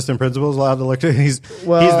 Oh, the assistant principal is allowed to look at it? He's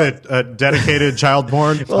the dedicated child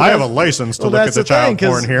porn. I have a license to look at the child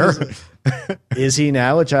porn here. Is he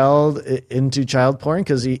now a child into child porn?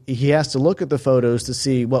 Because he has to look at the photos to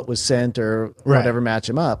see what was sent or whatever match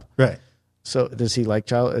him up. Right. So does he like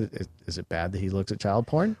child? Is it bad that he looks at child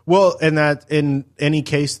porn? Well, and that in any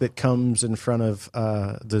case that comes in front of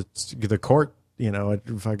the court,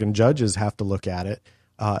 fucking judges have to look at it,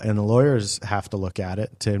 and the lawyers have to look at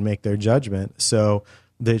it to make their judgment. So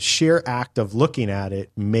the sheer act of looking at it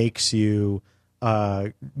makes you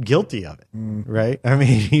guilty of it, right? I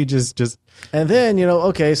mean, you just. And then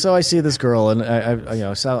okay, so I see this girl, and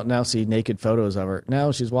I now see naked photos of her.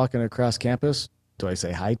 Now she's walking across campus. Do I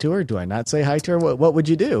say hi to her? Do I not say hi to her? What would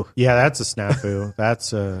you do? Yeah, that's a snafu.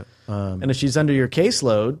 That's a. And if she's under your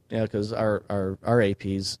caseload, because our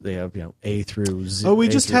APs, they have A through Z. Oh, we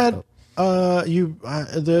just had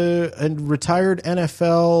the retired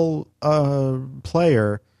NFL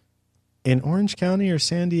player in Orange County or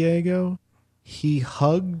San Diego. He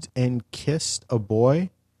hugged and kissed a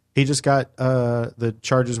boy. He just got the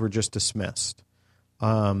charges were just dismissed.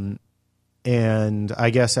 And I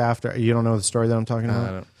guess after, you don't know the story that I'm talking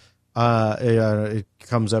about? I don't. It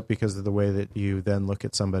comes up because of the way that you then look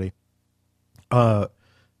at somebody. After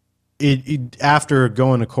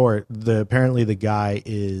going to court, apparently the guy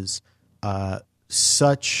is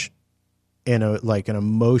such an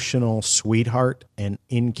emotional sweetheart and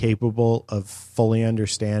incapable of fully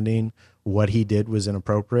understanding what he did was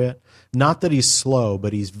inappropriate. Not that he's slow,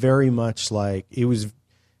 but he's very much like it was.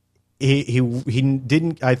 He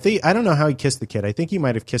didn't. I don't know how he kissed the kid. I think he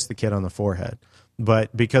might have kissed the kid on the forehead,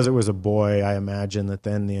 but because it was a boy, I imagine that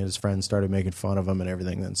then his friends started making fun of him and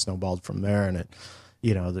everything. Then snowballed from there, and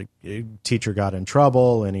the teacher got in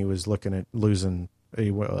trouble, and he was looking at losing.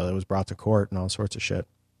 It was brought to court and all sorts of shit.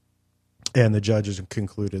 And the judges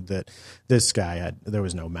concluded that this guy there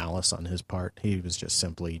was no malice on his part. He was just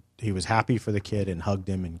he was happy for the kid and hugged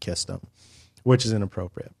him and kissed him, which is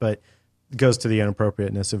inappropriate, but. Goes to the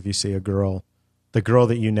inappropriateness if you see the girl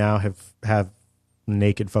that you now have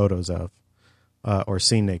naked photos of, or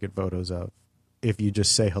seen naked photos of. If you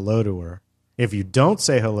just say hello to her, if you don't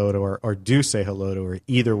say hello to her or do say hello to her,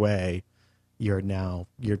 either way, your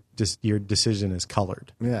decision is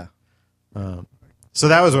colored. Yeah. So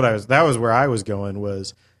that was where I was going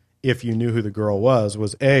was, if you knew who the girl was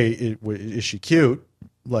is she cute?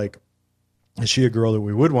 Like, is she a girl that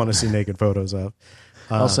we would want to see naked photos of?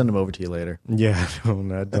 I'll send them over to you later. Yeah,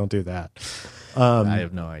 don't do that. I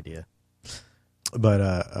have no idea. But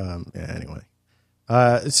anyway.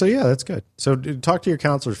 So yeah, that's good. So talk to your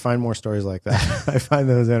counselors, find more stories like that. I find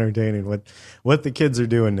those entertaining, what the kids are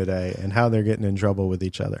doing today and how they're getting in trouble with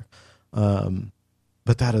each other.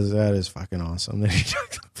 But that is fucking awesome. That he took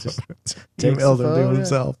the photos, emailed them to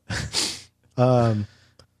himself.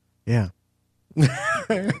 Yeah.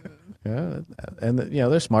 Yeah, and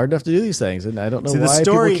they're smart enough to do these things, and I don't know why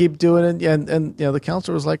people keep doing it. And the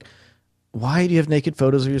counselor was like, "Why do you have naked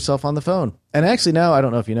photos of yourself on the phone?" And actually, now I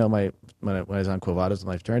don't know if you know, my when I was on Quo Vadis and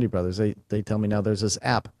My Fraternity Brothers, they tell me now there's this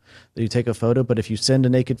app that you take a photo, but if you send a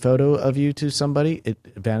naked photo of you to somebody, it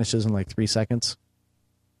vanishes in like 3 seconds.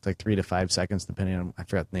 It's like 3 to 5 seconds, depending on, I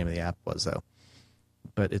forgot the name of the app was though.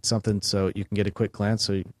 But it's something so you can get a quick glance,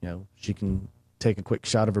 so she can take a quick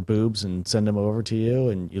shot of her boobs and send them over to you,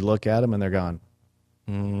 and you look at them and they're gone.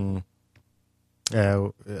 Yeah,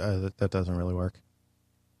 that doesn't really work.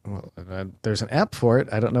 Well, there's an app for it.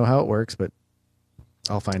 I don't know how it works, but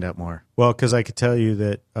I'll find out more. Well, because I could tell you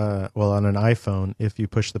that, on an iPhone, if you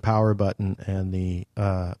push the power button and the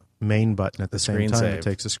main button at the same time, it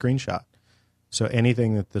takes a screenshot. So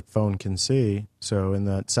anything that the phone can see, so in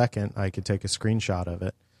that second, I could take a screenshot of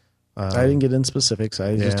it. I didn't get in specifics.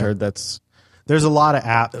 I just heard there's a lot of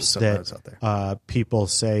apps that people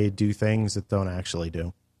say do things that don't actually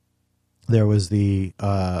do. There was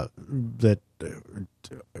that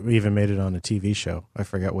even made it on a TV show. I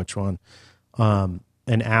forget which one.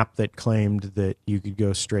 An app that claimed that you could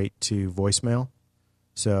go straight to voicemail.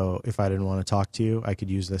 So if I didn't want to talk to you, I could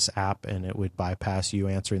use this app and it would bypass you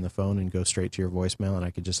answering the phone and go straight to your voicemail, and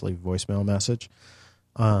I could just leave a voicemail message.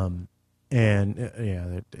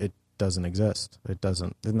 It doesn't exist. It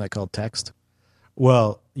doesn't. Isn't that called text?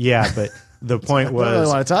 Well, yeah, but the point was, I don't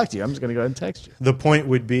really want to talk to you. I'm just going to go ahead and text you. The point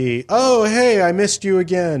would be, oh, hey, I missed you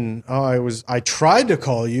again. Oh, I tried to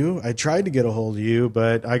call you. I tried to get a hold of you,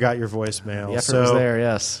 but I got your voicemail. The effort was there,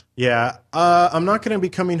 yes. Yeah. I'm not going to be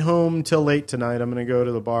coming home till late tonight. I'm going to go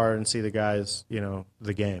to the bar and see the guys,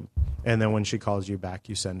 the game. And then when she calls you back,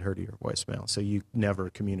 you send her to your voicemail. So you never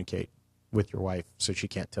communicate with your wife, so she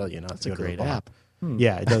can't tell you not to go to the bar. That's a great app.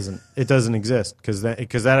 Yeah, it doesn't exist because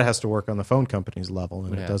that has to work on the phone company's level,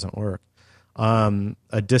 and it doesn't work.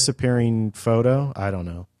 A disappearing photo, I don't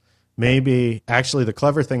know. Maybe actually the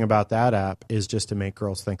clever thing about that app is just to make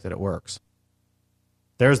girls think that it works.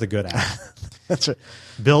 There's the good app. That's right.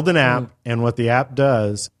 Build an app, and what the app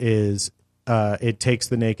does is it takes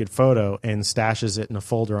the naked photo and stashes it in a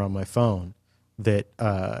folder on my phone that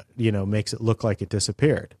makes it look like it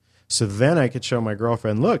disappeared. So then I could show my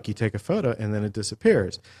girlfriend, look, you take a photo and then it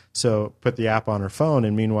disappears. So put the app on her phone,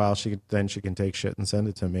 and meanwhile she can take shit and send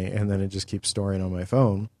it to me, and then it just keeps storing on my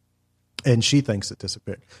phone, and she thinks it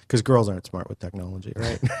disappeared because girls aren't smart with technology,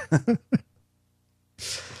 right?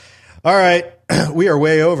 All right, we are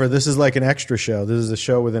way over. This is like an extra show. This is a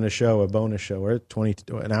show within a show, a bonus show. We're at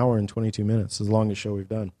an hour and 22 minutes. This is the longest show we've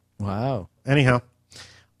done. Wow. Anyhow.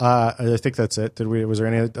 I think that's it. Was there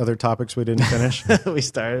any other topics we didn't finish? We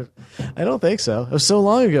started. I don't think so. It was so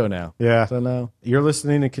long ago now. Yeah. So no. You're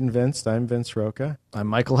listening to Convinced. I'm Vince Roca. I'm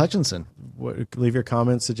Michael Hutchinson. Leave your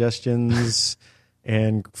comments, suggestions,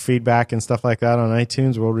 and feedback and stuff like that on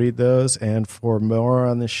iTunes. We'll read those. And for more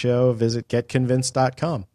on the show, visit getconvinced.com.